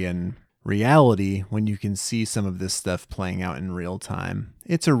theory and reality when you can see some of this stuff playing out in real time.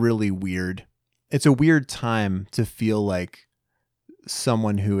 It's a weird time to feel like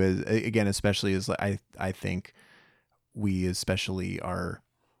someone who is, again, especially as I think we especially are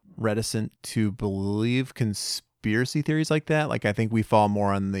reticent to believe conspiracy theories like that. Like, I think we fall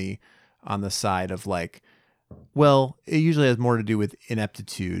more on the side of like, well, it usually has more to do with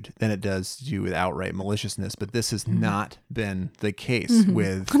ineptitude than it does to do with outright maliciousness. But this has not been the case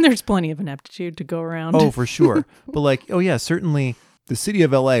with. There's plenty of ineptitude to go around. Oh, for sure. But like, oh yeah, certainly the city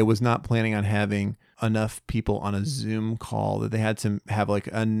of LA was not planning on having enough people on a Zoom call that they had to have like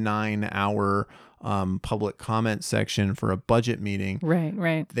a 9-hour public comment section for a budget meeting.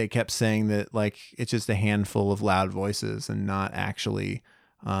 Right. They kept saying that like it's just a handful of loud voices and not actually.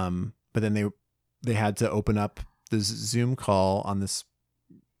 But then they had to open up this Zoom call on this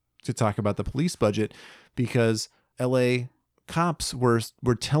to talk about the police budget because LA cops were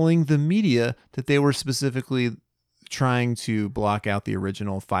telling the media that they were specifically trying to block out the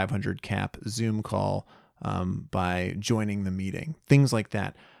original 500 cap Zoom call by joining the meeting. Things like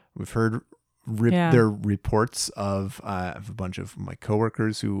that. We've heard their reports of a bunch of my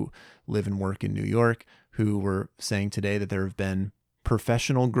coworkers who live and work in New York who were saying today that there have been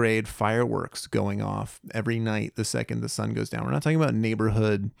professional grade fireworks going off every night the second the sun goes down. We're not talking about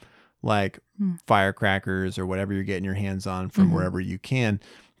neighborhood like firecrackers or whatever you're getting your hands on from wherever you can,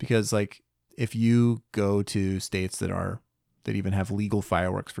 because like if you go to states that even have legal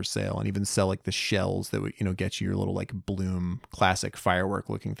fireworks for sale and even sell like the shells that would, you know, get you your little like Bloom classic firework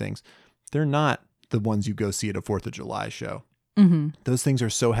looking things, they're not the ones you go see at a 4th of July show. Those things are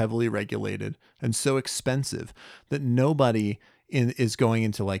so heavily regulated and so expensive that nobody is going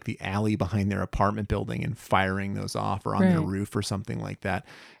into like the alley behind their apartment building and firing those off or on their roof or something like that.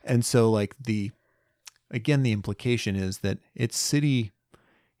 And so like the implication is that it's an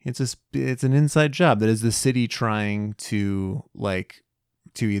inside job. That is the city trying to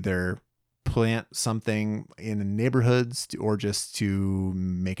either plant something in neighborhoods or just to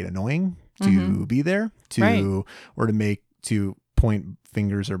make it annoying to be there or to point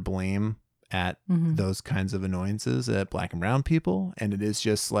fingers or blame at those kinds of annoyances at Black and brown people. And it is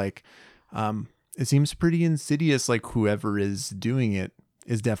just like, it seems pretty insidious. Like whoever is doing it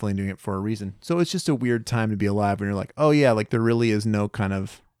is definitely doing it for a reason. So it's just a weird time to be alive when you're like, oh yeah, like there really is no kind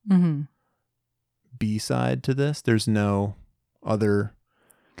of B side to this. There's no other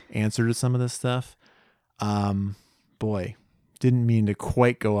answer to some of this stuff. Boy, didn't mean to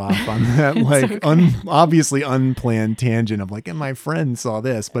quite go off on that like obviously unplanned tangent of like, and my friend saw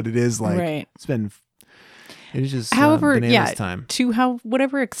this, but it is like it's just however bananas time. To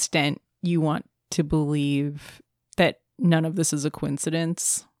whatever extent you want to believe that none of this is a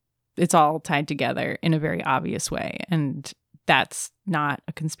coincidence, it's all tied together in a very obvious way, and that's not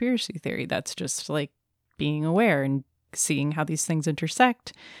a conspiracy theory. That's just like being aware and seeing how these things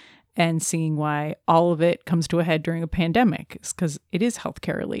intersect and seeing why all of it comes to a head during a pandemic, because it is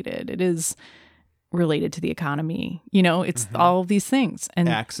healthcare related. It is related to the economy. You know, it's all of these things. And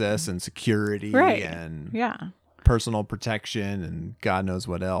access and security and personal protection and God knows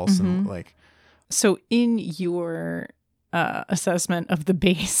what else. And like, so in your assessment of the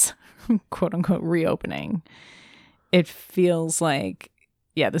base, quote unquote, reopening, it feels like,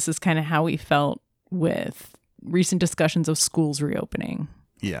 this is kind of how we felt with recent discussions of schools reopening.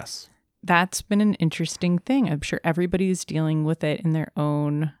 Yes. That's been an interesting thing. I'm sure everybody's dealing with it in their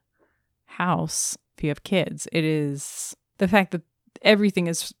own house. If you have kids, it is the fact that everything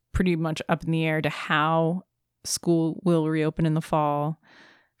is pretty much up in the air to how school will reopen in the fall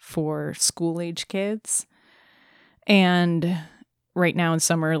for school age kids. And right now in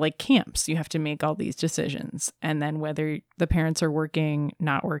summer, like camps, you have to make all these decisions. And then whether the parents are working,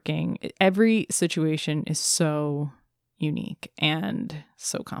 not working, every situation is so unique and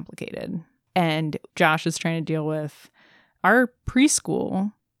so complicated. And Josh is trying to deal with our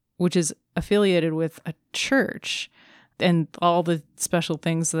preschool, which is affiliated with a church, and all the special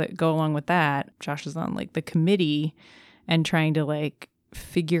things that go along with that. Josh is on like the committee and trying to like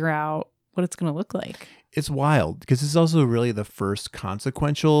figure out what it's going to look like. It's wild because it's also really the first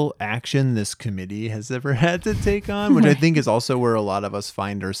consequential action this committee has ever had to take on, which I think is also where a lot of us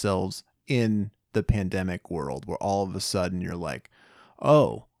find ourselves in the pandemic world where all of a sudden you're like,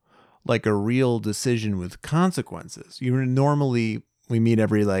 oh, like a real decision with consequences. Normally we meet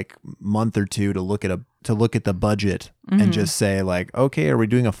every like month or two to look at the budget and just say like, okay, are we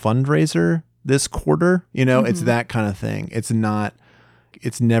doing a fundraiser this quarter? It's that kind of thing. It's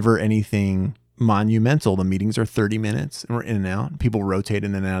never anything monumental. The meetings are 30 minutes and we're in and out. People rotate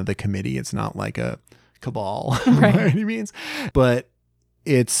in and out of the committee. It's not like a cabal by any means, but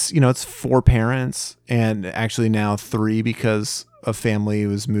it's 4 parents and actually now 3 because a family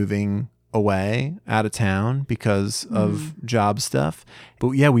was moving away out of town because of job stuff.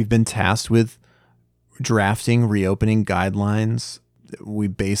 But yeah, we've been tasked with drafting reopening guidelines. We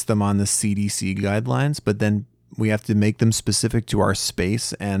base them on the CDC guidelines, but then we have to make them specific to our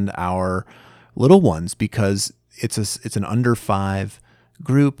space and our little ones because it's an under 5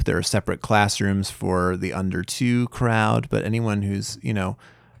 group. There are separate classrooms for the under 2 crowd, but anyone who's,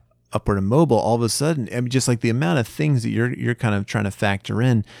 upward and mobile, all of a sudden, I mean, just like the amount of things that you're kind of trying to factor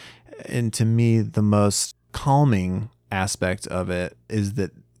in. And to me, the most calming aspect of it is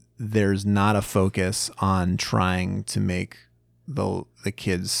that there's not a focus on trying to make the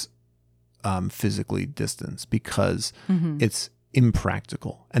kids physically distance because it's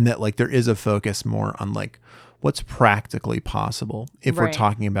impractical, and that like there is a focus more on like what's practically possible if we're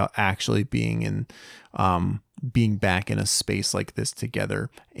talking about actually being back in a space like this together.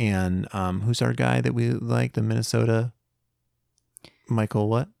 And who's our guy that we like, the Minnesota Michael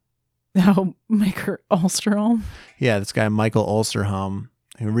what? Oh, Michael Ulsterholm. Yeah, this guy Michael Ulsterholm,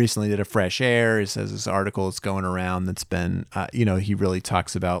 who recently did a Fresh Air. He says this article is going around that's been, he really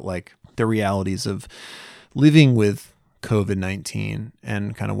talks about like the realities of living with COVID-19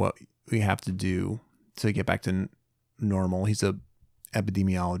 and kind of what we have to do to get back to normal. He's a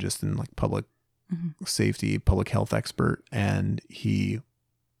epidemiologist and like public safety, public health expert, and he's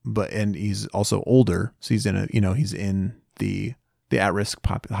also older, so he's in the at-risk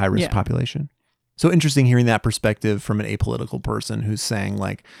high risk population. So interesting hearing that perspective from an apolitical person who's saying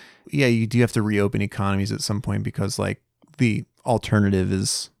like, yeah, you do have to reopen economies at some point because like the alternative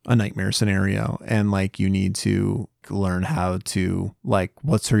is a nightmare scenario, and like you need to learn how to like,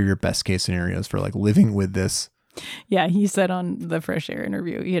 what's your best case scenarios for like living with this. Yeah, he said on the Fresh Air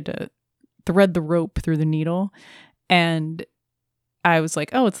interview he had to thread the rope through the needle, and I was like,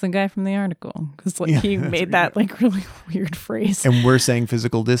 oh, it's the guy from the article, because like he made that like really weird phrase. And we're saying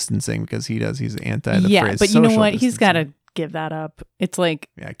physical distancing because he's anti the phrase. But you know what? Distancing. He's got to give that up. It's like,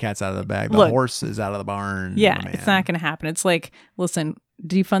 cat's out of the bag. The horse is out of the barn. Yeah, it's not going to happen. It's like, listen,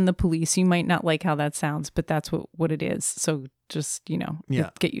 defund the police. You might not like how that sounds, but that's what it is. So just,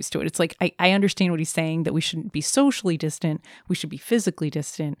 get used to it. It's like, I understand what he's saying, that we shouldn't be socially distant. We should be physically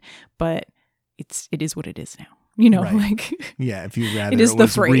distant, but it is what it is now. Like, yeah, if you'd rather it is the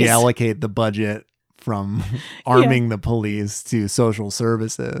phrase. Reallocate the budget from arming the police to social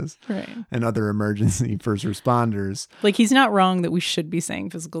services and other emergency first responders. Like, he's not wrong that we should be saying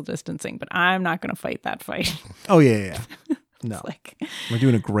physical distancing, but I'm not going to fight that fight. Oh, yeah. No, we're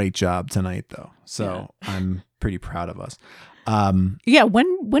doing a great job tonight, though. So I'm pretty proud of us.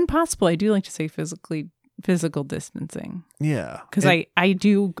 When possible, I do like to say physical distancing. Yeah. Because I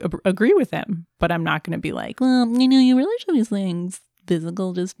do agree with him, but I'm not going to be like, well, you really should be saying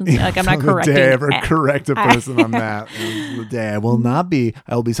physical distancing. Like, I'm not correcting. The day I ever correct a person on that is the day I will not be.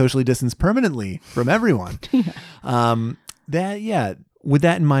 I will be socially distanced permanently from everyone. With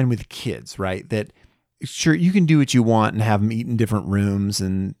that in mind with kids, right? That sure, you can do what you want and have them eat in different rooms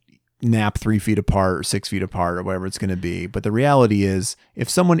and nap 3 feet apart or 6 feet apart or whatever it's going to be. But the reality is, if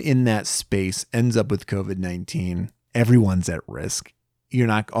someone in that space ends up with COVID-19, everyone's at risk. You're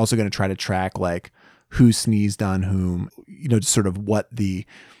not also going to try to track like who sneezed on whom, just sort of what the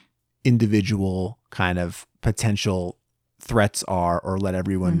individual kind of potential threats are, or let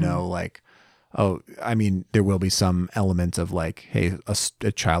everyone know like, oh, I mean, there will be some element of like, hey,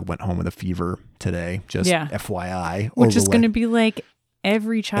 a child went home with a fever today, just FYI. Which is going to be like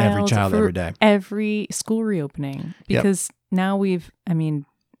every child every day, every school reopening, because now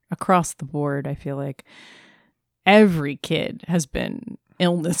across the board, I feel like every kid has been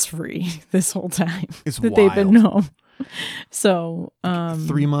illness free this whole time they've been home. So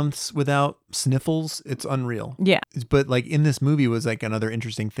 3 months without sniffles, it's unreal. Yeah. But like in this movie was like another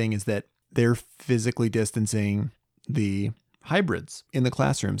interesting thing is that they're physically distancing the hybrids in the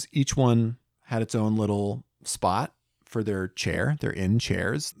classrooms. Each one had its own little spot for their chair. They're in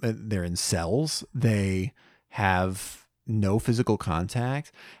chairs. They're in cells. They have no physical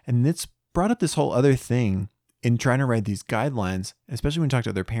contact. And it's brought up this whole other thing in trying to write these guidelines, especially when you talk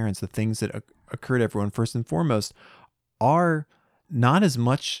to other parents. The things that occur to everyone first and foremost are not as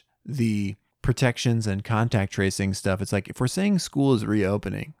much the protections and contact tracing stuff, it's like if we're saying school is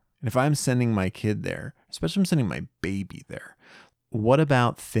reopening, and if I'm sending my kid there, especially if I'm sending my baby there, what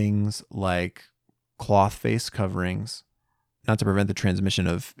about things like cloth face coverings, not to prevent the transmission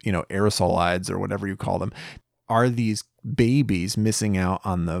of, aerosolides or whatever you call them? Are these babies missing out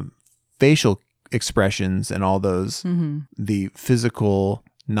on the facial expressions and all those, the physical,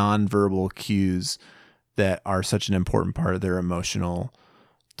 nonverbal cues that are such an important part of their emotional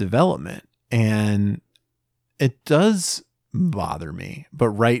development? And it does bother me. But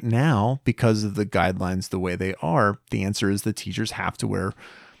right now, because of the guidelines the way they are, the answer is the teachers have to wear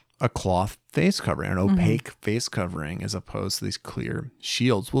a cloth face covering, an opaque face covering, as opposed to these clear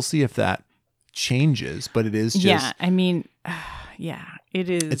shields. We'll see if that changes, but it is just... Yeah, I mean, it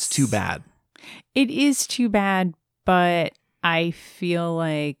is. It's too bad. It is too bad, but I feel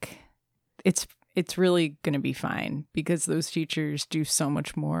like it's really going to be fine because those teachers do so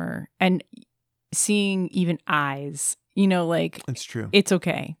much more. And seeing even eyes, like it's true. It's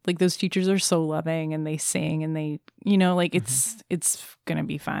okay. Like those teachers are so loving and they sing and they, like it's going to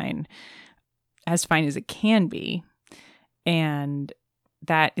be fine, as fine as it can be. And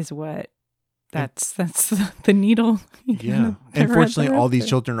that is that's the needle. Yeah. Unfortunately, all these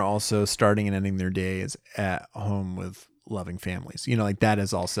children are also starting and ending their days at home with loving families. Like that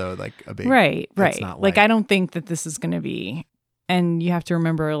is also like a big... Right. Not like I don't think that this is going to be... And you have to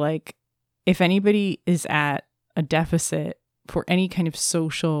remember, like, if anybody is at a deficit for any kind of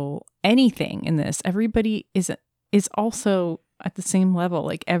social anything in this, everybody is also at the same level.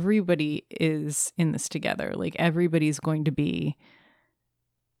 Like everybody is in this together. Like everybody's going to be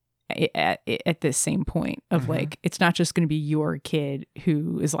at this same point of like, it's not just going to be your kid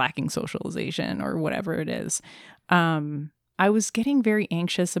who is lacking socialization or whatever it is. I was getting very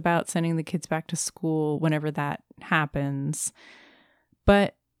anxious about sending the kids back to school whenever that happens.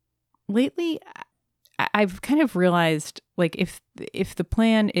 But lately, I've kind of realized, like, if the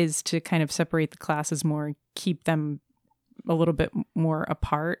plan is to kind of separate the classes more, keep them a little bit more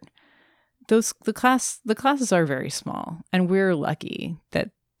apart, the classes are very small, and we're lucky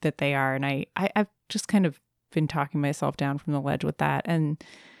that they are. And I've just kind of been talking myself down from the ledge with that, and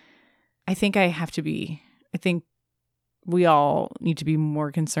I think we all need to be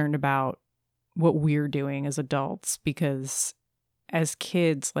more concerned about what we're doing as adults, because as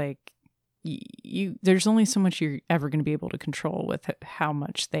kids, like, there's only so much you're ever going to be able to control with how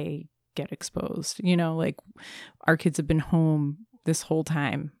much they get exposed. Like our kids have been home this whole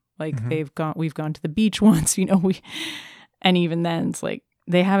time. Like we've gone to the beach once, and even then it's like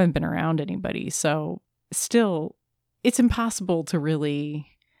they haven't been around anybody. So still, it's impossible to really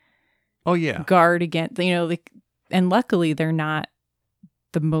guard against, and luckily they're not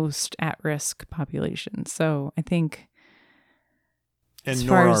the most at-risk population. So I think... And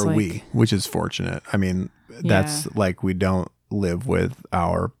nor are we, which is fortunate. I mean, that's like we don't live with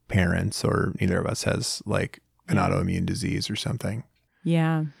our parents, or neither of us has like an autoimmune disease or something.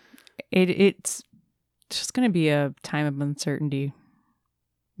 Yeah. It's just going to be a time of uncertainty.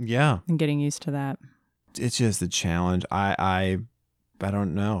 Yeah. And getting used to that. It's just a challenge. I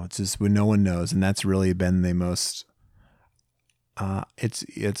don't know. It's just when no one knows. And that's really been the most,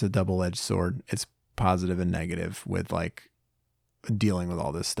 it's a double-edged sword. It's positive and negative with like, dealing with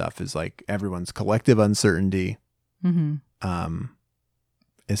all this stuff is like everyone's collective uncertainty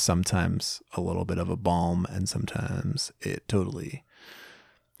is sometimes a little bit of a balm, and sometimes it totally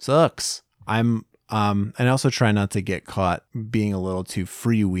sucks. And I also try not to get caught being a little too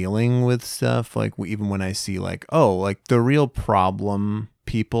freewheeling with stuff. Like even when I see like, like the real problem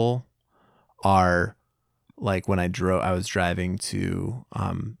people are like when I was driving to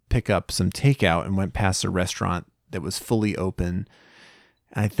pick up some takeout and went past a restaurant that was fully open.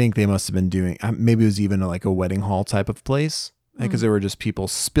 I think they must have been doing, maybe it was even like a wedding hall type of place, because there were just people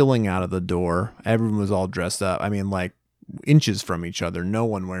spilling out of the door. Everyone was all dressed up. I mean, like inches from each other, no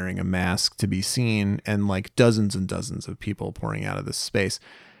one wearing a mask to be seen, and like dozens and dozens of people pouring out of this space.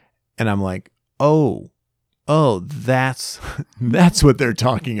 And I'm like, oh, that's what they're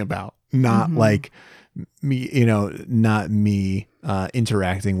talking about. Not like me, not me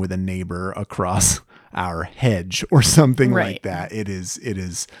interacting with a neighbor across our hedge or something like that. It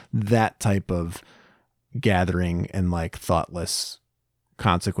is that type of gathering and like thoughtless,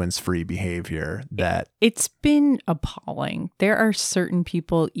 consequence-free behavior that it's been appalling. There are certain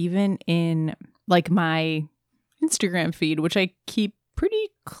people, even in like my Instagram feed, which I keep pretty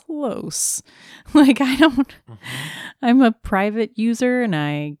close. Like I'm a private user and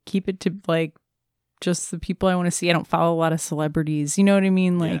I keep it to like just the people I want to see. I don't follow a lot of celebrities. You know what I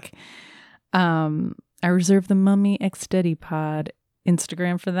mean? Like, I reserve the Mummy X Steady Pod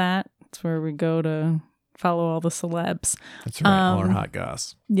Instagram for that. It's where we go to follow all the celebs. That's right. All our hot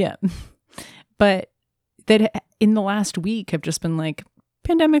goss. Yeah. But that in the last week have just been like,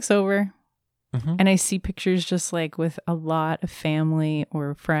 pandemic's over. Mhm. And I see pictures just like with a lot of family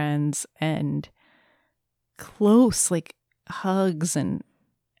or friends and close like hugs, and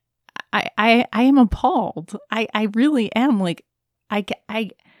I am appalled. I really am. Like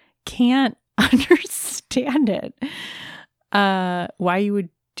I can't understand it. Why you would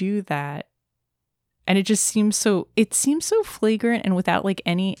do that. And it seems so flagrant and without like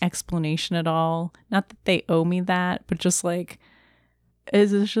any explanation at all. Not that they owe me that, but just like,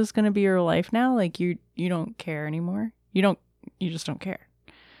 is this just going to be your life now? Like you don't care anymore. You just don't care.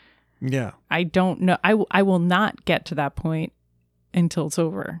 Yeah. I don't know. I will not get to that point until it's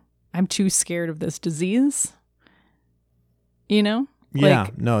over. I'm too scared of this disease. You know? Yeah.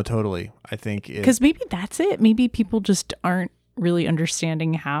 Like, No, totally. I think because maybe that's it. Maybe people just aren't really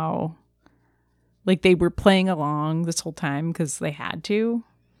understanding how, like, they were playing along this whole time because they had to.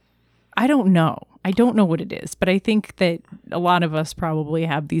 I don't know. I don't know what it is, but I think that a lot of us probably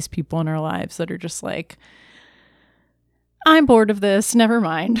have these people in our lives that are just like, I'm bored of this. Never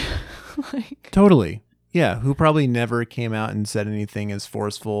mind. Like, totally. Yeah. Who probably never came out and said anything as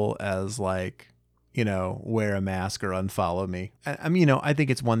forceful as like, you know, wear a mask or unfollow me. I mean, you know, I think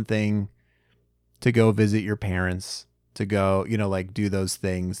it's one thing to go visit your parents, to go, you know, like do those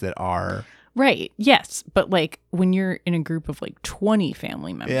things that are right. Yes. But like when you're in a group of like 20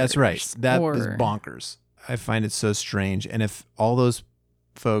 family members. Yeah, that's right. That or, is bonkers. I find it so strange. And if all those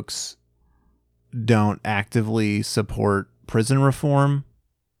folks don't actively support prison reform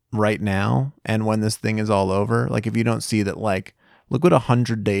right now, and when this thing is all over, like if you don't see that, like, look what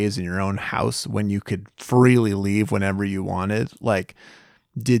 100 days in your own house when you could freely leave whenever you wanted, like,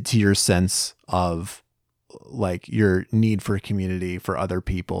 did to your sense of like your need for community, for other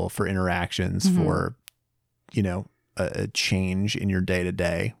people, for interactions, for, you know, a change in your day to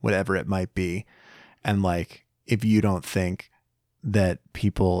day, whatever it might be. And like, if you don't think that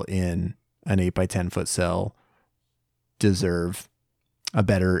people in an 8x10 foot cell deserve a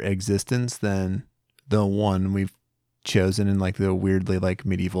better existence than the one we've chosen in like the weirdly like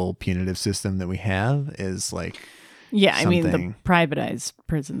medieval punitive system that we have, is like, yeah, I mean, the something. privatized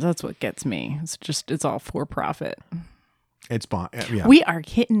prisons, that's what gets me. It's all for profit. It's yeah. We are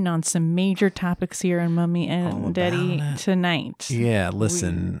hitting on some major topics here on Mummy All and about Daddy it. tonight. Yeah,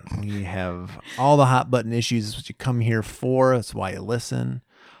 listen, we have all the hot button issues. That's what you come here for. That's why you listen.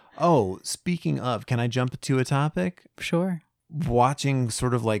 Oh, speaking of, can I jump to a topic? Sure. Watching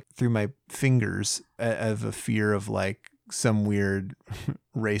sort of like through my fingers of a fear of like some weird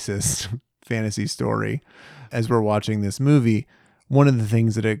racist fantasy story as we're watching this movie, one of the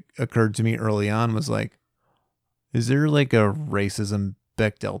things that occurred to me early on was like, is there like a racism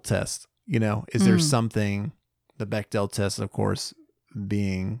Bechdel test? You know, is there something, the Bechdel test, of course,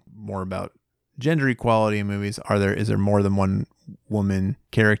 being more about gender equality in movies. Is there more than one woman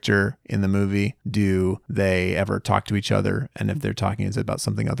character in the movie? Do they ever talk to each other? And if they're talking, is it about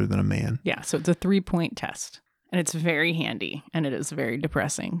something other than a man? Yeah, so it's a 3-point test. And it's very handy, and it is very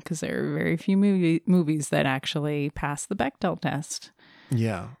depressing because there are very few movies that actually pass the Bechdel test.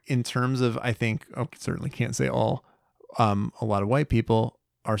 Yeah. In terms of, I think, certainly can't say all, a lot of white people,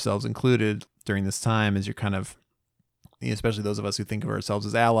 ourselves included, during this time, as you're kind of, especially those of us who think of ourselves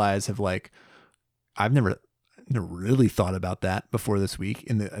as allies, have like, I've never really thought about that before this week.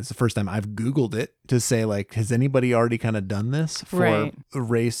 It's the first time I've Googled it to say, like, has anybody already kind of done this for Right.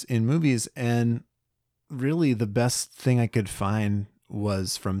 race in movies? And really the best thing I could find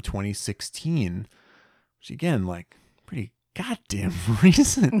was from 2016, which again, like, pretty goddamn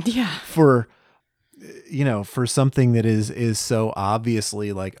recent Yeah. for, you know, for something that is so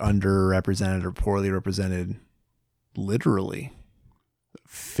obviously like underrepresented or poorly represented, literally,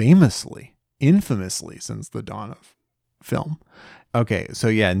 famously, infamously since the dawn of film. Okay, so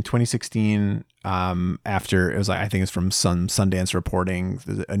yeah, in 2016, after it was like, I think it's from some Sundance reporting,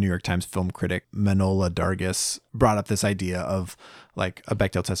 a New York Times film critic, Manola Dargis, brought up this idea of like a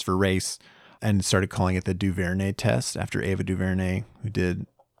Bechdel test for race and started calling it the DuVernay test after Ava DuVernay, who did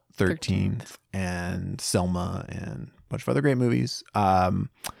 13 and Selma and a bunch of other great movies.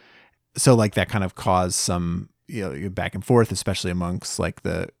 So like that kind of caused some, you know, back and forth, especially amongst like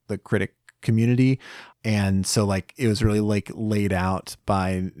the critic community. And so like it was really like laid out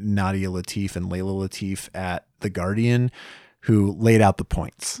by Nadia Latif and Layla Latif at The Guardian, who laid out the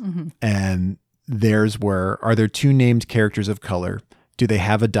points. Mm-hmm. And theirs were, are there two named characters of color? Do they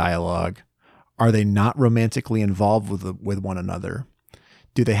have a dialogue? Are they not romantically involved with one another?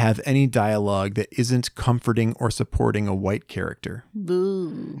 Do they have any dialogue that isn't comforting or supporting a white character?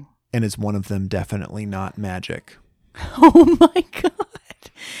 Boo. And is one of them definitely not magic? Oh my God.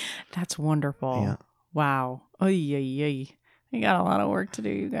 That's wonderful. Yeah. Wow. Oy, oy, oy. You got a lot of work to do,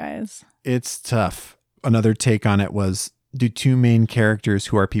 you guys. It's tough. Another take on it was, do two main characters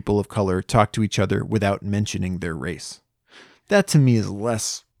who are people of color talk to each other without mentioning their race? That to me is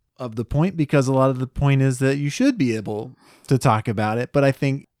less of the point, because a lot of the point is that you should be able to talk about it. But I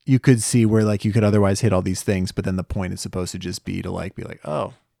think you could see where like you could otherwise hit all these things, but then the point is supposed to just be to like be like,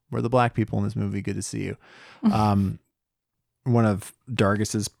 oh, we're the black people in this movie. Good to see you. One of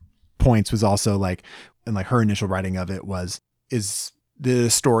Dargis's points was also like, and like her initial writing of it is the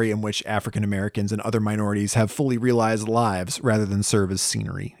story in which African Americans and other minorities have fully realized lives rather than serve as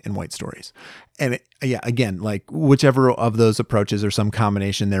scenery in white stories. And again, like whichever of those approaches or some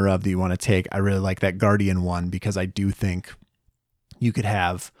combination thereof that you want to take, I really like that Guardian one, because I do think you could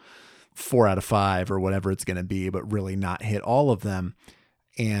have 4 out of 5 or whatever it's going to be, but really not hit all of them.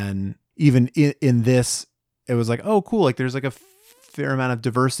 And even in this, it was like, oh, cool. Like there's like a fair amount of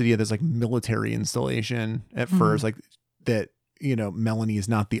diversity of this like military installation at first, like that, you know, Melanie is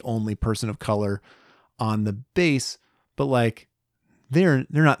not the only person of color on the base, but like they're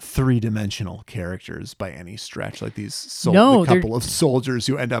not 3-dimensional characters by any stretch. Like these the couple of soldiers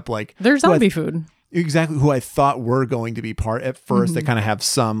who end up like they're zombie food. Exactly, who I thought were going to be part at first. They kind of have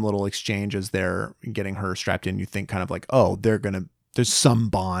some little exchanges there, getting her strapped in. You think kind of like, oh, there's some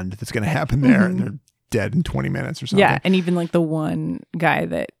bond that's gonna happen there, and they're dead in 20 minutes or something. Yeah, and even like the one guy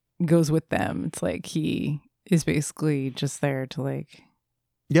that goes with them, it's like he is basically just there to like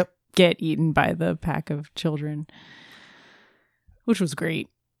get eaten by the pack of children, which was great.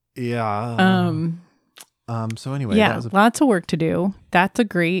 Yeah. So anyway, yeah, that was lots of work to do. That's a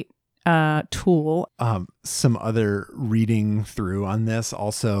great tool. Some other reading through on this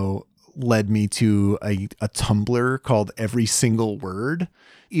also led me to a Tumblr called Every Single Word.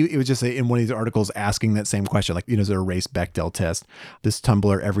 It was just in one of these articles asking that same question, like, you know, is there a race Bechdel test? This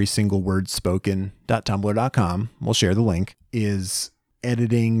Tumblr, Every Single Word Spoken.tumblr.com, we'll share the link, is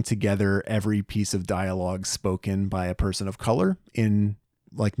editing together every piece of dialogue spoken by a person of color in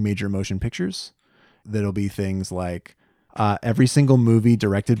like major motion pictures. That'll be things like every single movie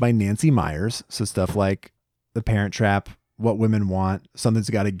directed by Nancy Meyers. So stuff like The Parent Trap, What Women Want, Something's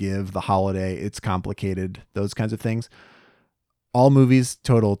Gotta Give, The Holiday, It's Complicated, those kinds of things. All movies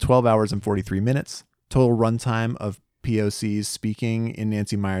total 12 hours and 43 minutes. Total runtime of POCs speaking in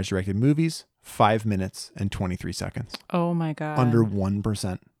Nancy Meyers directed movies, 5 minutes and 23 seconds. Oh my God. Under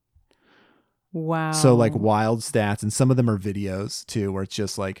 1%. Wow. So like wild stats, and some of them are videos too, where it's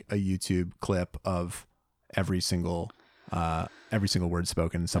just like a YouTube clip of every single word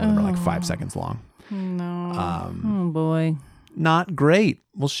spoken. Some of them are like 5 seconds long. No. Oh boy. Not great.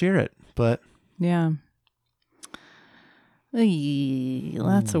 We'll share it, but yeah.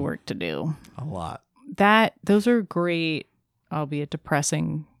 Lots of work to do. A lot. Those are great, albeit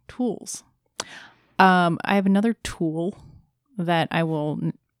depressing tools. I have another tool that I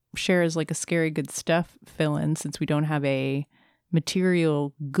will share as like a scary good stuff fill-in, since we don't have a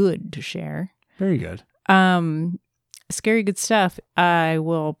material good to share. Very good. Scary good stuff. I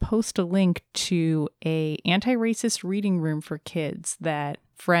will post a link to a anti-racist reading room for kids that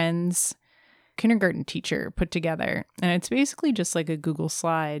Friends kindergarten teacher put together. And it's basically just like a Google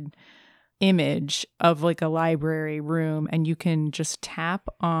slide image of like a library room, and you can just tap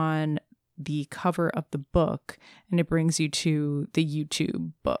on the cover of the book and it brings you to the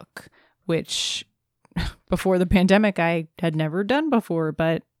YouTube book, which before the pandemic I had never done before,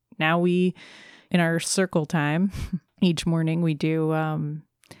 but now we, in our circle time, each morning we do,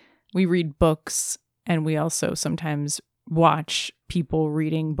 we read books, and we also sometimes watch people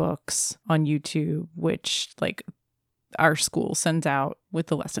reading books on YouTube, which like our school sends out with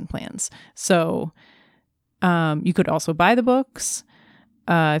the lesson plans. So you could also buy the books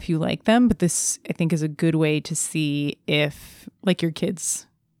if you like them, but this I think is a good way to see if like your kids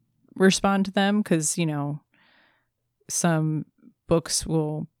respond to them, because you know some books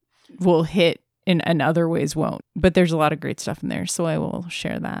will hit and other ways won't, but there's a lot of great stuff in there, so I will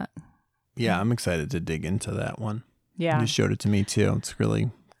share that. Yeah, I'm excited to dig into that one. Yeah, you showed it to me too. It's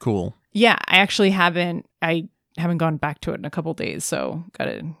really cool. Yeah, I actually haven't gone back to it in a couple days, so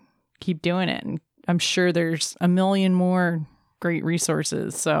gotta keep doing it, and I'm sure there's a million more great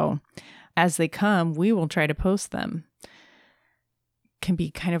resources, so as they come we will try to post them. Can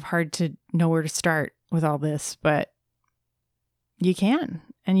be kind of hard to know where to start with all this, but you can,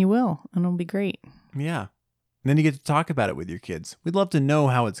 and you will, and it'll be great. Yeah. And then you get to talk about it with your kids. We'd love to know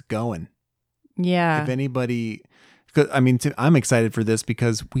how it's going. Yeah. If anybody, I mean, I'm excited for this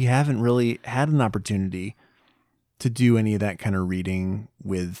because we haven't really had an opportunity to do any of that kind of reading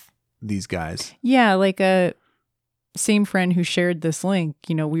with these guys. Yeah, like a same friend who shared this link,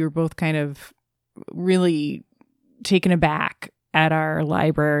 we were both kind of really taken aback at our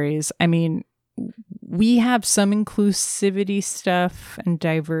libraries. I mean, we have some inclusivity stuff and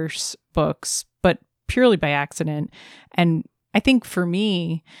diverse books, but purely by accident. And I think for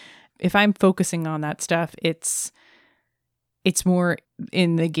me, if I'm focusing on that stuff, it's more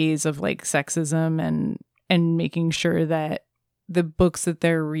in the gaze of like sexism and making sure that the books that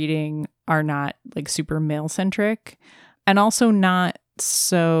they're reading are not like super male centric, and also not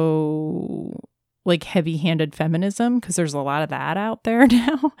so like heavy-handed feminism, because there's a lot of that out there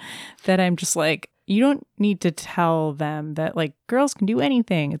now that I'm just like, you don't need to tell them that like girls can do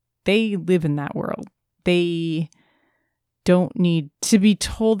anything. They live in that world. They don't need to be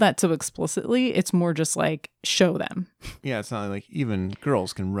told that so explicitly. It's more just like show them. Yeah, it's not like even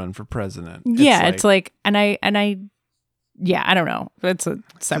girls can run for president. Yeah, it's like and I yeah, I don't know. That's a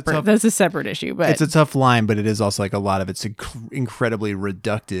separate issue, but it's a tough line, but it is also like a lot of it's incredibly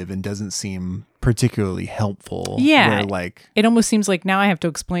reductive and doesn't seem particularly helpful. Yeah. Where like it almost seems like now I have to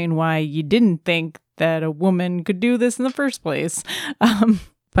explain why you didn't think that a woman could do this in the first place.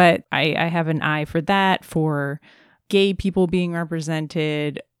 But I have an eye for that, for gay people being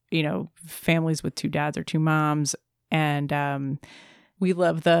represented, families with 2 dads or 2 moms. And we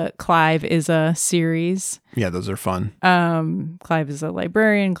love the Clive is a series. Yeah, those are fun. Clive is a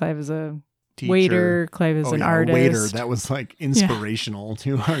librarian. Clive is a Teacher. waiter. Clive is an artist. Waiter. That was like inspirational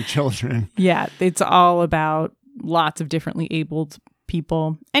to our children. Yeah, it's all about lots of differently abled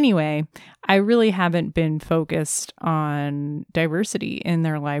people. Anyway, I really haven't been focused on diversity in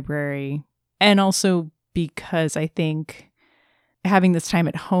their library. And also because I think having this time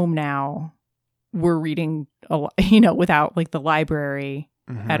at home now, we're reading a lot, without like the library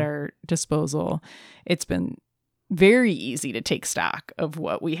at our disposal. It's been very easy to take stock of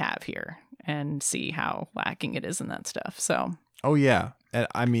what we have here and see how lacking it is in that stuff. So, oh yeah.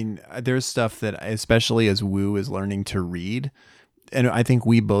 I mean, there's stuff that, especially as Wu is learning to read, and I think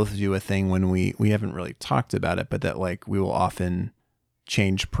we both do a thing when we haven't really talked about it, but that like we will often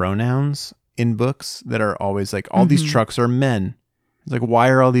change pronouns in books that are always like, all these trucks are men. It's like, why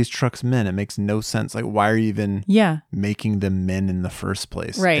are all these trucks men? It makes no sense. Like, why are you even making them men in the first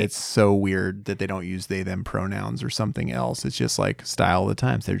place? Right. It's so weird that they don't use they, them pronouns or something else. It's just like style of the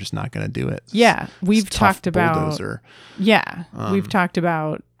times. They're just not going to do it. Yeah. We've talked about, bulldozer. Yeah. We've talked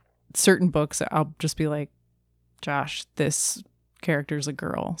about certain books. I'll just be like, Josh, this character's a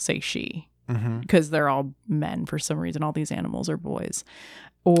girl, say she, because they're all men for some reason. All these animals are boys.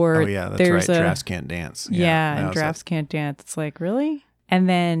 Or oh yeah, that's there's right. Drafts can't dance. Yeah, and drafts can't dance. It's like, really? And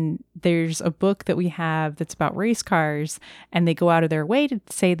then there's a book that we have that's about race cars, and they go out of their way to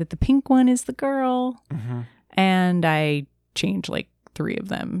say that the pink one is the girl. And I changed like 3 of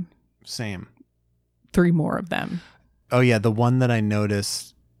them. Same. 3 more of them. Oh yeah, the one that I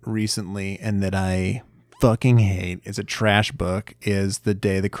noticed recently and that I fucking hate is a trash book is The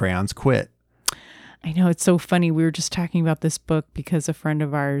Day the Crayons Quit. I know, it's so funny. We were just talking about this book because a friend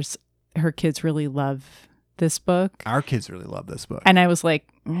of ours, her kids really love this book. Our kids really love this book. And I was like,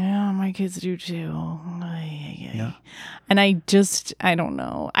 yeah, my kids do too. Yeah. And I don't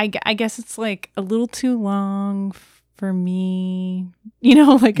know. I guess it's like a little too long for me.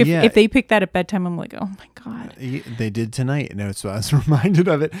 Like if they pick that at bedtime, I'm like, oh my God. They did tonight. And so I was reminded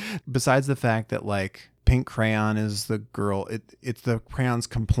of it. Besides the fact that like Pink Crayon is the girl. It's the crayons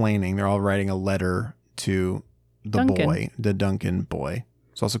complaining. They're all writing a letter to the Duncan. boy, the Duncan boy.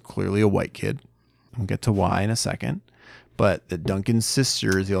 It's also clearly a white kid. We'll get to why in a second. But the Duncan's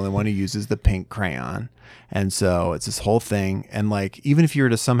sister is the only one who uses the pink crayon. And so it's this whole thing. And like, even if you were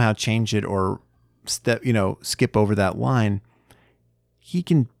to somehow change it or skip over that line, he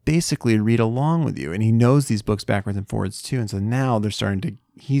can basically read along with you. And he knows these books backwards and forwards too. And so now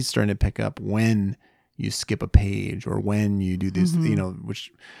he's starting to pick up when you skip a page or when you do this,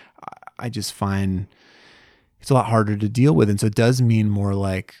 which I just find it's a lot harder to deal with. And so it does mean more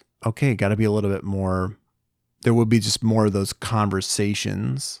like, okay, got to be a little bit more, there will be just more of those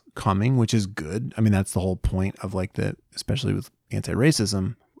conversations coming, which is good. I mean, that's the whole point of like especially with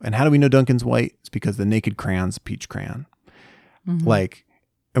anti-racism. And how do we know Duncan's white? It's because the naked crayon's a peach crayon. Like,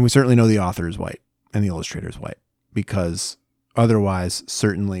 and we certainly know the author is white and the illustrator is white, because otherwise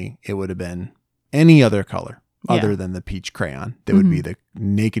certainly it would have been any other color other than the peach crayon. That would be the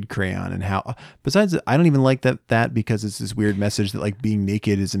naked crayon. And how, besides, I don't even like that because it's this weird message that like being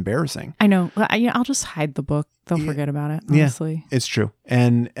naked is embarrassing. I know. I'll just hide the book. They'll forget about it. Honestly. Yeah, it's true.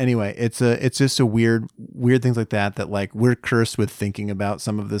 And anyway, it's just a weird things like that like we're cursed with thinking about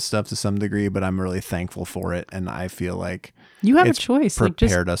some of this stuff to some degree, but I'm really thankful for it. And I feel like You have it's a choice.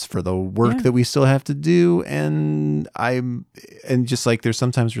 prepared us for the work Yeah. that we still have to do. And just like, there's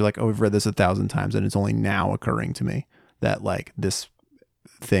sometimes you're like, oh, I've read this 1,000 times and it's only now occurring to me that like this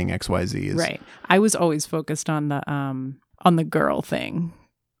thing XYZ is right. I was always focused on the girl thing,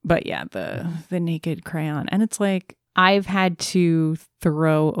 but yeah, the naked crayon. And it's like, I've had to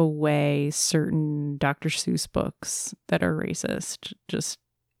throw away certain Dr. Seuss books that are racist, just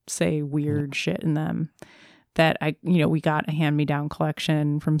say weird shit in them that we got a hand-me-down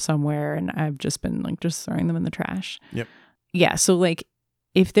collection from somewhere and I've just been like just throwing them in the trash. Yep. Yeah. So like,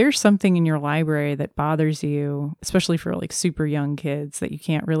 if there's something in your library that bothers you, especially for like super young kids that you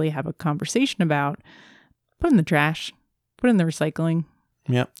can't really have a conversation about, put it in the trash, put it in the recycling.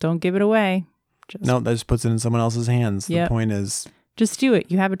 Yep. Don't give it away. No, that just puts it in someone else's hands. Yep. The point is, just do it.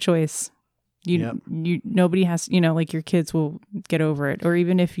 You have a choice. Nobody has, like your kids will get over it. Or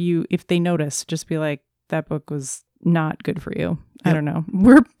even if they notice, just be like, that book was not good for you. I Yep. don't know.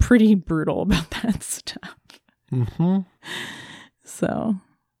 We're pretty brutal about that stuff. mm-hmm. So,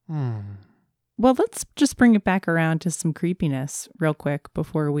 well, let's just bring it back around to some creepiness real quick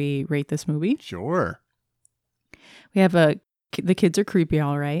before we rate this movie. Sure. We have the kids are creepy,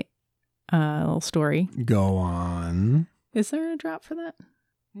 all right. Little story. Go on. Is there a drop for that?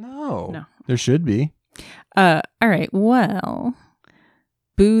 No. There should be. All right. Well,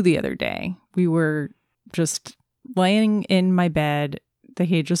 Boo the other day, we were just laying in my bed.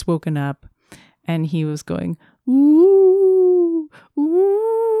 He had just woken up and he was going, ooh,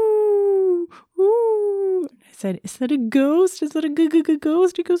 ooh, ooh. I said, is that a ghost? Is that a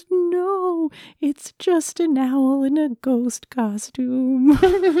ghost? He goes, no, it's just an owl in a ghost costume. I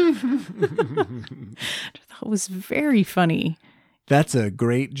thought it was very funny. That's a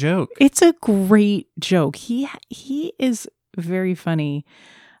great joke. It's a great joke. He is very funny.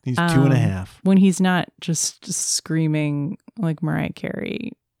 He's 2.5. When he's not just screaming like Mariah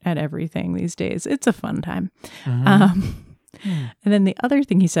Carey at everything these days. It's a fun time. And then the other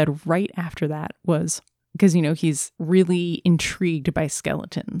thing he said right after that was, because, he's really intrigued by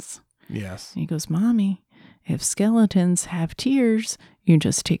skeletons. Yes. And he goes, Mommy, if skeletons have tears, you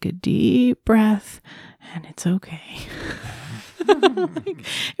just take a deep breath and it's okay.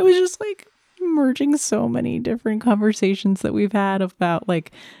 It was just like merging so many different conversations that we've had about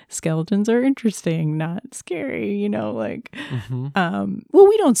like skeletons are interesting, not scary, well,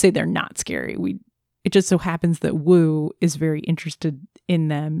 we don't say they're not scary. It just so happens that Woo is very interested in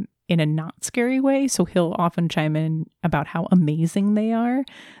them in a not scary way. So he'll often chime in about how amazing they are.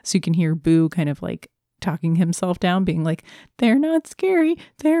 So you can hear Boo kind of like talking himself down, being like, they're not scary,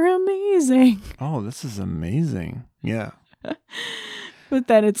 they're amazing. Oh, this is amazing. Yeah. But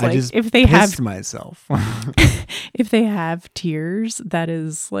then it's like, just if they have myself. if they have tears, that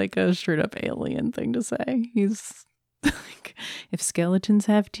is like a straight up alien thing to say. He's like, if skeletons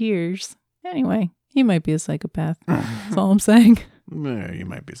have tears, anyway, he might be a psychopath. That's all I'm saying. You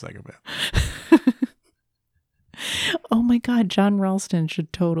might be a psychopath. Oh my God, John Ralston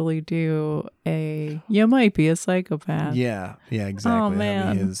should totally do you might be a psychopath. Yeah, exactly. Oh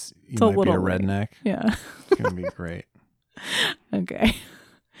man, you it's might a little be a redneck. Yeah. It's gonna be great. Okay.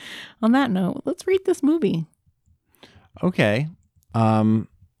 On that note, let's read this movie. Okay.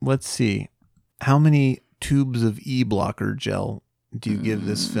 Let's see. How many tubes of E-blocker gel do you give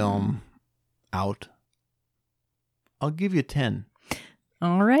this film out? I'll give you 10.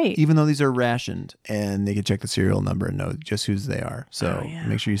 All right. Even though these are rationed and they can check the serial number and know just whose they are. So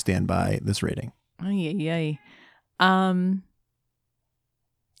make sure you stand by this rating. Ay.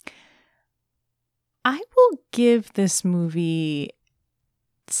 I will give this movie.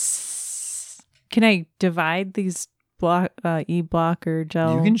 Can I divide these E-blocker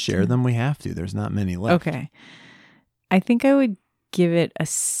gel? You can share them. We have to. There's not many left. Okay. I think I would give it a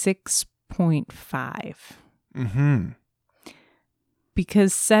 6.5. Mm-hmm.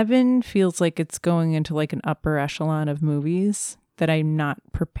 Because 7 feels like it's going into like an upper echelon of movies that I'm not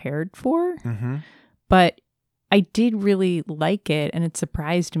prepared for. Mm-hmm. But I did really like it and it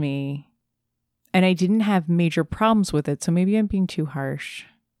surprised me. And I didn't have major problems with it. So maybe I'm being too harsh.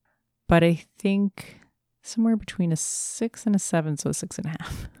 But I think somewhere between a 6 and a 7, so a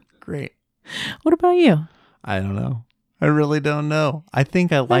 6.5. Great. What about you? I don't know. I really don't know. I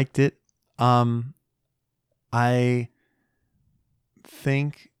think I liked it. I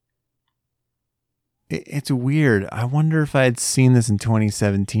think it's weird. I wonder if I'd seen this in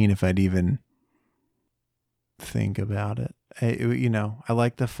 2017, if I'd even think about it. I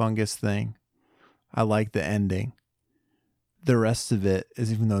like the fungus thing. I like the ending. The rest of it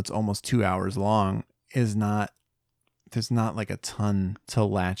is, even though it's almost 2 hours long, there's not like a ton to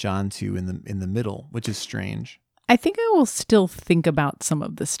latch onto in the middle, which is strange. I think I will still think about some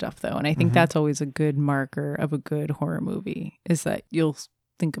of this stuff though, and I think Mhm. that's always a good marker of a good horror movie is that you'll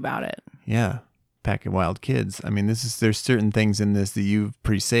think about it. Yeah. Pack of Wild Kids. I mean, there's certain things in this that you've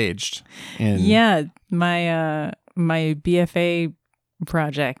presaged. And Yeah, my my BFA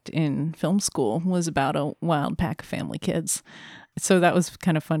project in film school was about a wild pack of family kids. So that was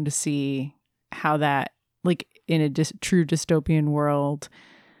kind of fun to see how that, like in a true dystopian world,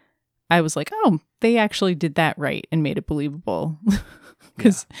 I was like, oh, they actually did that right and made it believable.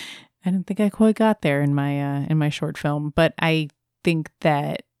 Because I didn't think I quite got there in my short film, but I think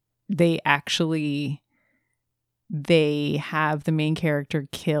that they have the main character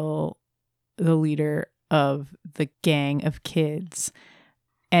kill the leader of the gang of kids,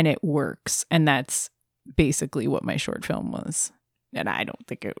 and it works. And that's basically what my short film was. And I don't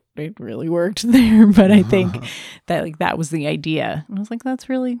think it really worked there, but I think that like that was the idea. And I was like, that's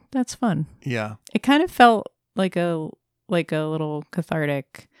fun. Yeah. It kind of felt like a little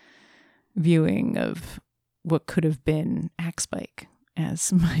cathartic viewing of what could have been Axe Spike,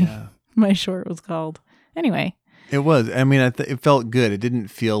 as my short was called. Anyway, It was. I mean, it felt good. It didn't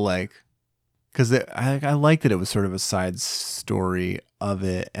feel like, because I liked that it was sort of a side story of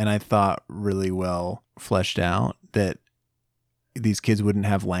it, and I thought really well fleshed out that these kids wouldn't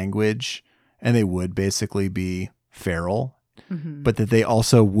have language and they would basically be feral, but that they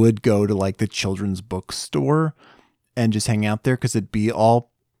also would go to like the children's bookstore and just hang out there because it'd be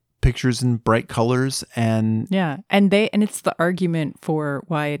all pictures in bright colors. And yeah, and it's the argument for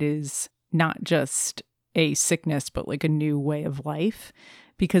why it is not just a sickness but like a new way of life,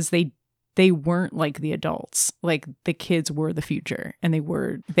 because they weren't like the adults. Like the kids were the future, and they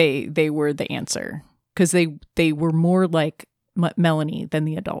were the answer, because they were more like Melanie than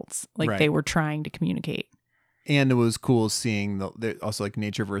the adults. Like Right. they were trying to communicate. And it was cool seeing the also like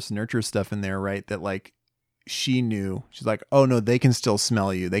nature versus nurture stuff in there, right? That like she knew, she's like, oh no, they can still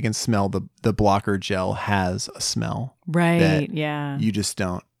smell you. They can smell the blocker gel has a smell. Right. That Yeah. You just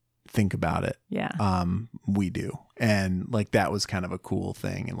don't think about it. Yeah. We do. And like that was kind of a cool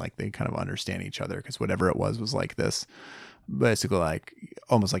thing. And like they kind of understand each other, because whatever it was like this, basically like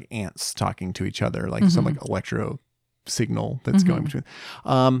almost like ants talking to each other, like some like electro signal that's going between.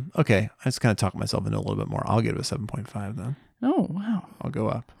 Okay. I just kind of talked myself into a little bit more. I'll give it a 7.5 then. Oh, wow. I'll go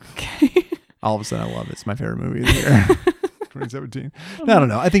up. Okay. All of a sudden I love it. It's my favorite movie of the year. 2017. I don't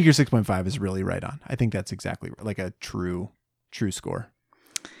know. I think your 6.5 is really right on. I think that's exactly like a true score.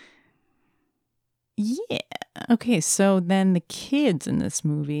 Yeah. Okay, so then the kids in this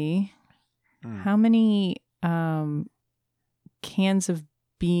movie, how many cans of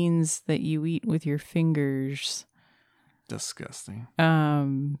beans that you eat with your fingers Disgusting.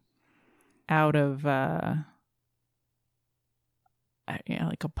 out of like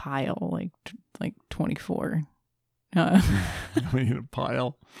a pile, like 24. We need a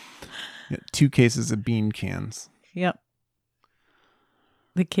pile. Yeah, 2 cases of bean cans. Yep.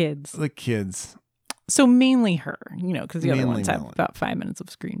 The kids. The kids. So mainly her, because the other Mainly ones have Melanie. about 5 minutes of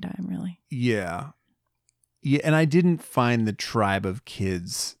screen time, really. Yeah. Yeah, and I didn't find the tribe of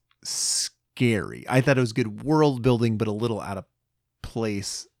kids scary. I thought it was good world building, but a little out of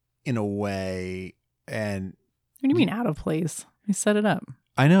place in a way. And What do you mean out of place? They set it up.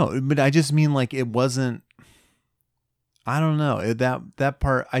 I know, but I just mean like it wasn't, I don't know, that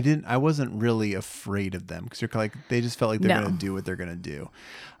part I wasn't really afraid of them, because you're like, they just felt like they're No. going to do what they're going to do.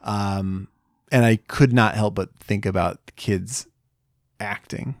 And I could not help but think about the kids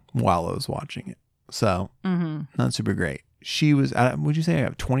acting while I was watching it. So not super great. She was, would you say I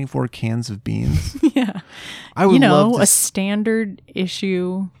have 24 cans of beans? Yeah. I would love to a standard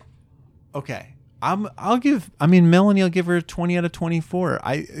issue. Okay. Melanie, I'll give her a 20 out of 24.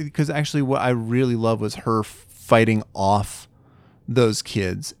 Because actually what I really love was her fighting off those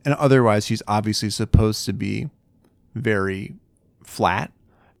kids. And otherwise she's obviously supposed to be very flat,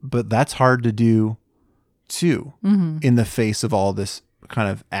 but that's hard to do too, in the face of all this kind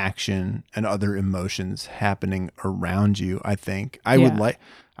of action and other emotions happening around you. I think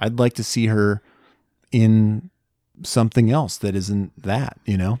I'd like to see her in something else that isn't that,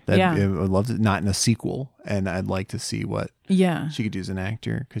 I would love to, not in a sequel. And I'd like to see what she could do as an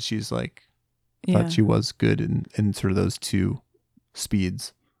actor, because she's like, thought she was good in sort of those 2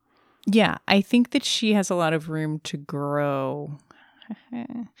 speeds. Yeah, I think that she has a lot of room to grow,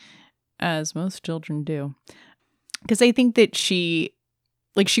 as most children do. Because I think that she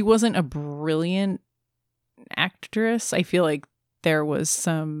wasn't a brilliant actress. I feel like there was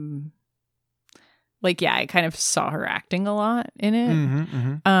some, I kind of saw her acting a lot in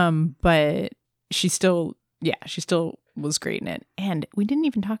it. But she still was great in it. And we didn't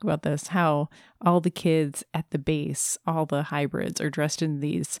even talk about this, how all the kids at the base, all the hybrids, are dressed in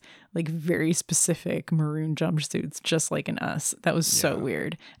these like very specific maroon jumpsuits, just like in Us. That was so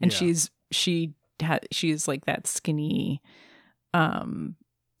weird. And Yeah. she's like that skinny,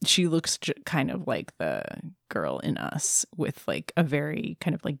 she looks kind of like the girl in Us, with like a very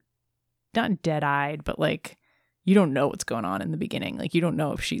kind of like, not dead-eyed, but like you don't know what's going on in the beginning. Like you don't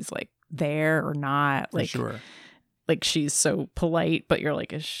know if she's like there or not. Like, For sure. like she's so polite, but you're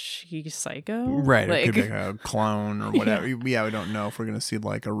like, is she psycho? Right. Like, It could be like a clone or whatever. Yeah, we don't know if we're going to see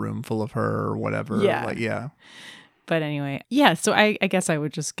like a room full of her or whatever. Yeah. Like, yeah. but anyway, yeah. So I guess I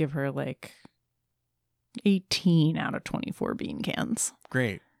would just give her like 18 out of 24 bean cans.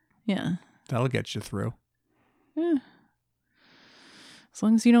 Great. Yeah. That'll get you through. Yeah. As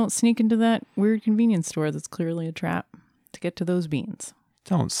long as you don't sneak into that weird convenience store that's clearly a trap to get to those beans.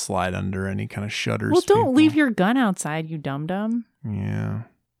 Don't slide under any kind of shutters. Well, don't people. leave your gun outside, you dum-dum. Yeah.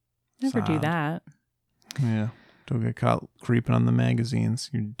 Never do Sad. that. Yeah. Don't get caught creeping on the magazines.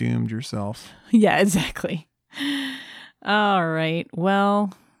 You're doomed yourself. Yeah, exactly. All right.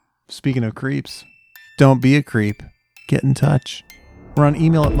 Well, Speaking of creeps, don't be a creep. Get in touch. We're on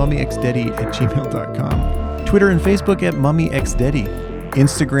email at mummyxdeddy@gmail.com. Twitter and Facebook at mummyxdeddy.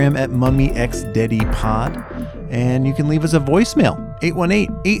 Instagram at mummyxdeddypod. And you can leave us a voicemail,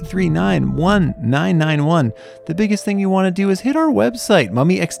 818-839-1991. The biggest thing you want to do is hit our website,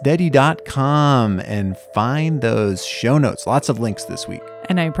 mummyxdeddy.com, and find those show notes. Lots of links this week.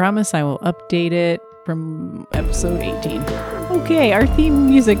 and I promise I will update it from episode 18. Okay, our theme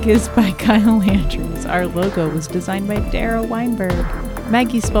music is by Kyle Andrews. Our logo was designed by Dara Weinberg.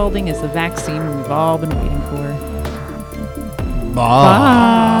 Maggie Spalding is the vaccine we've all been waiting for. Bye.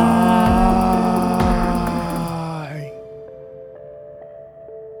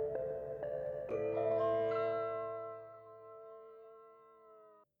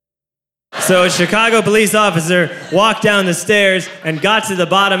 So a Chicago police officer walked down the stairs and got to the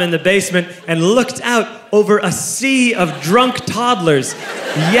bottom in the basement and looked out over a sea of drunk toddlers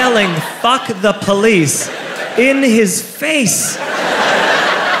yelling, "Fuck the police," in his face.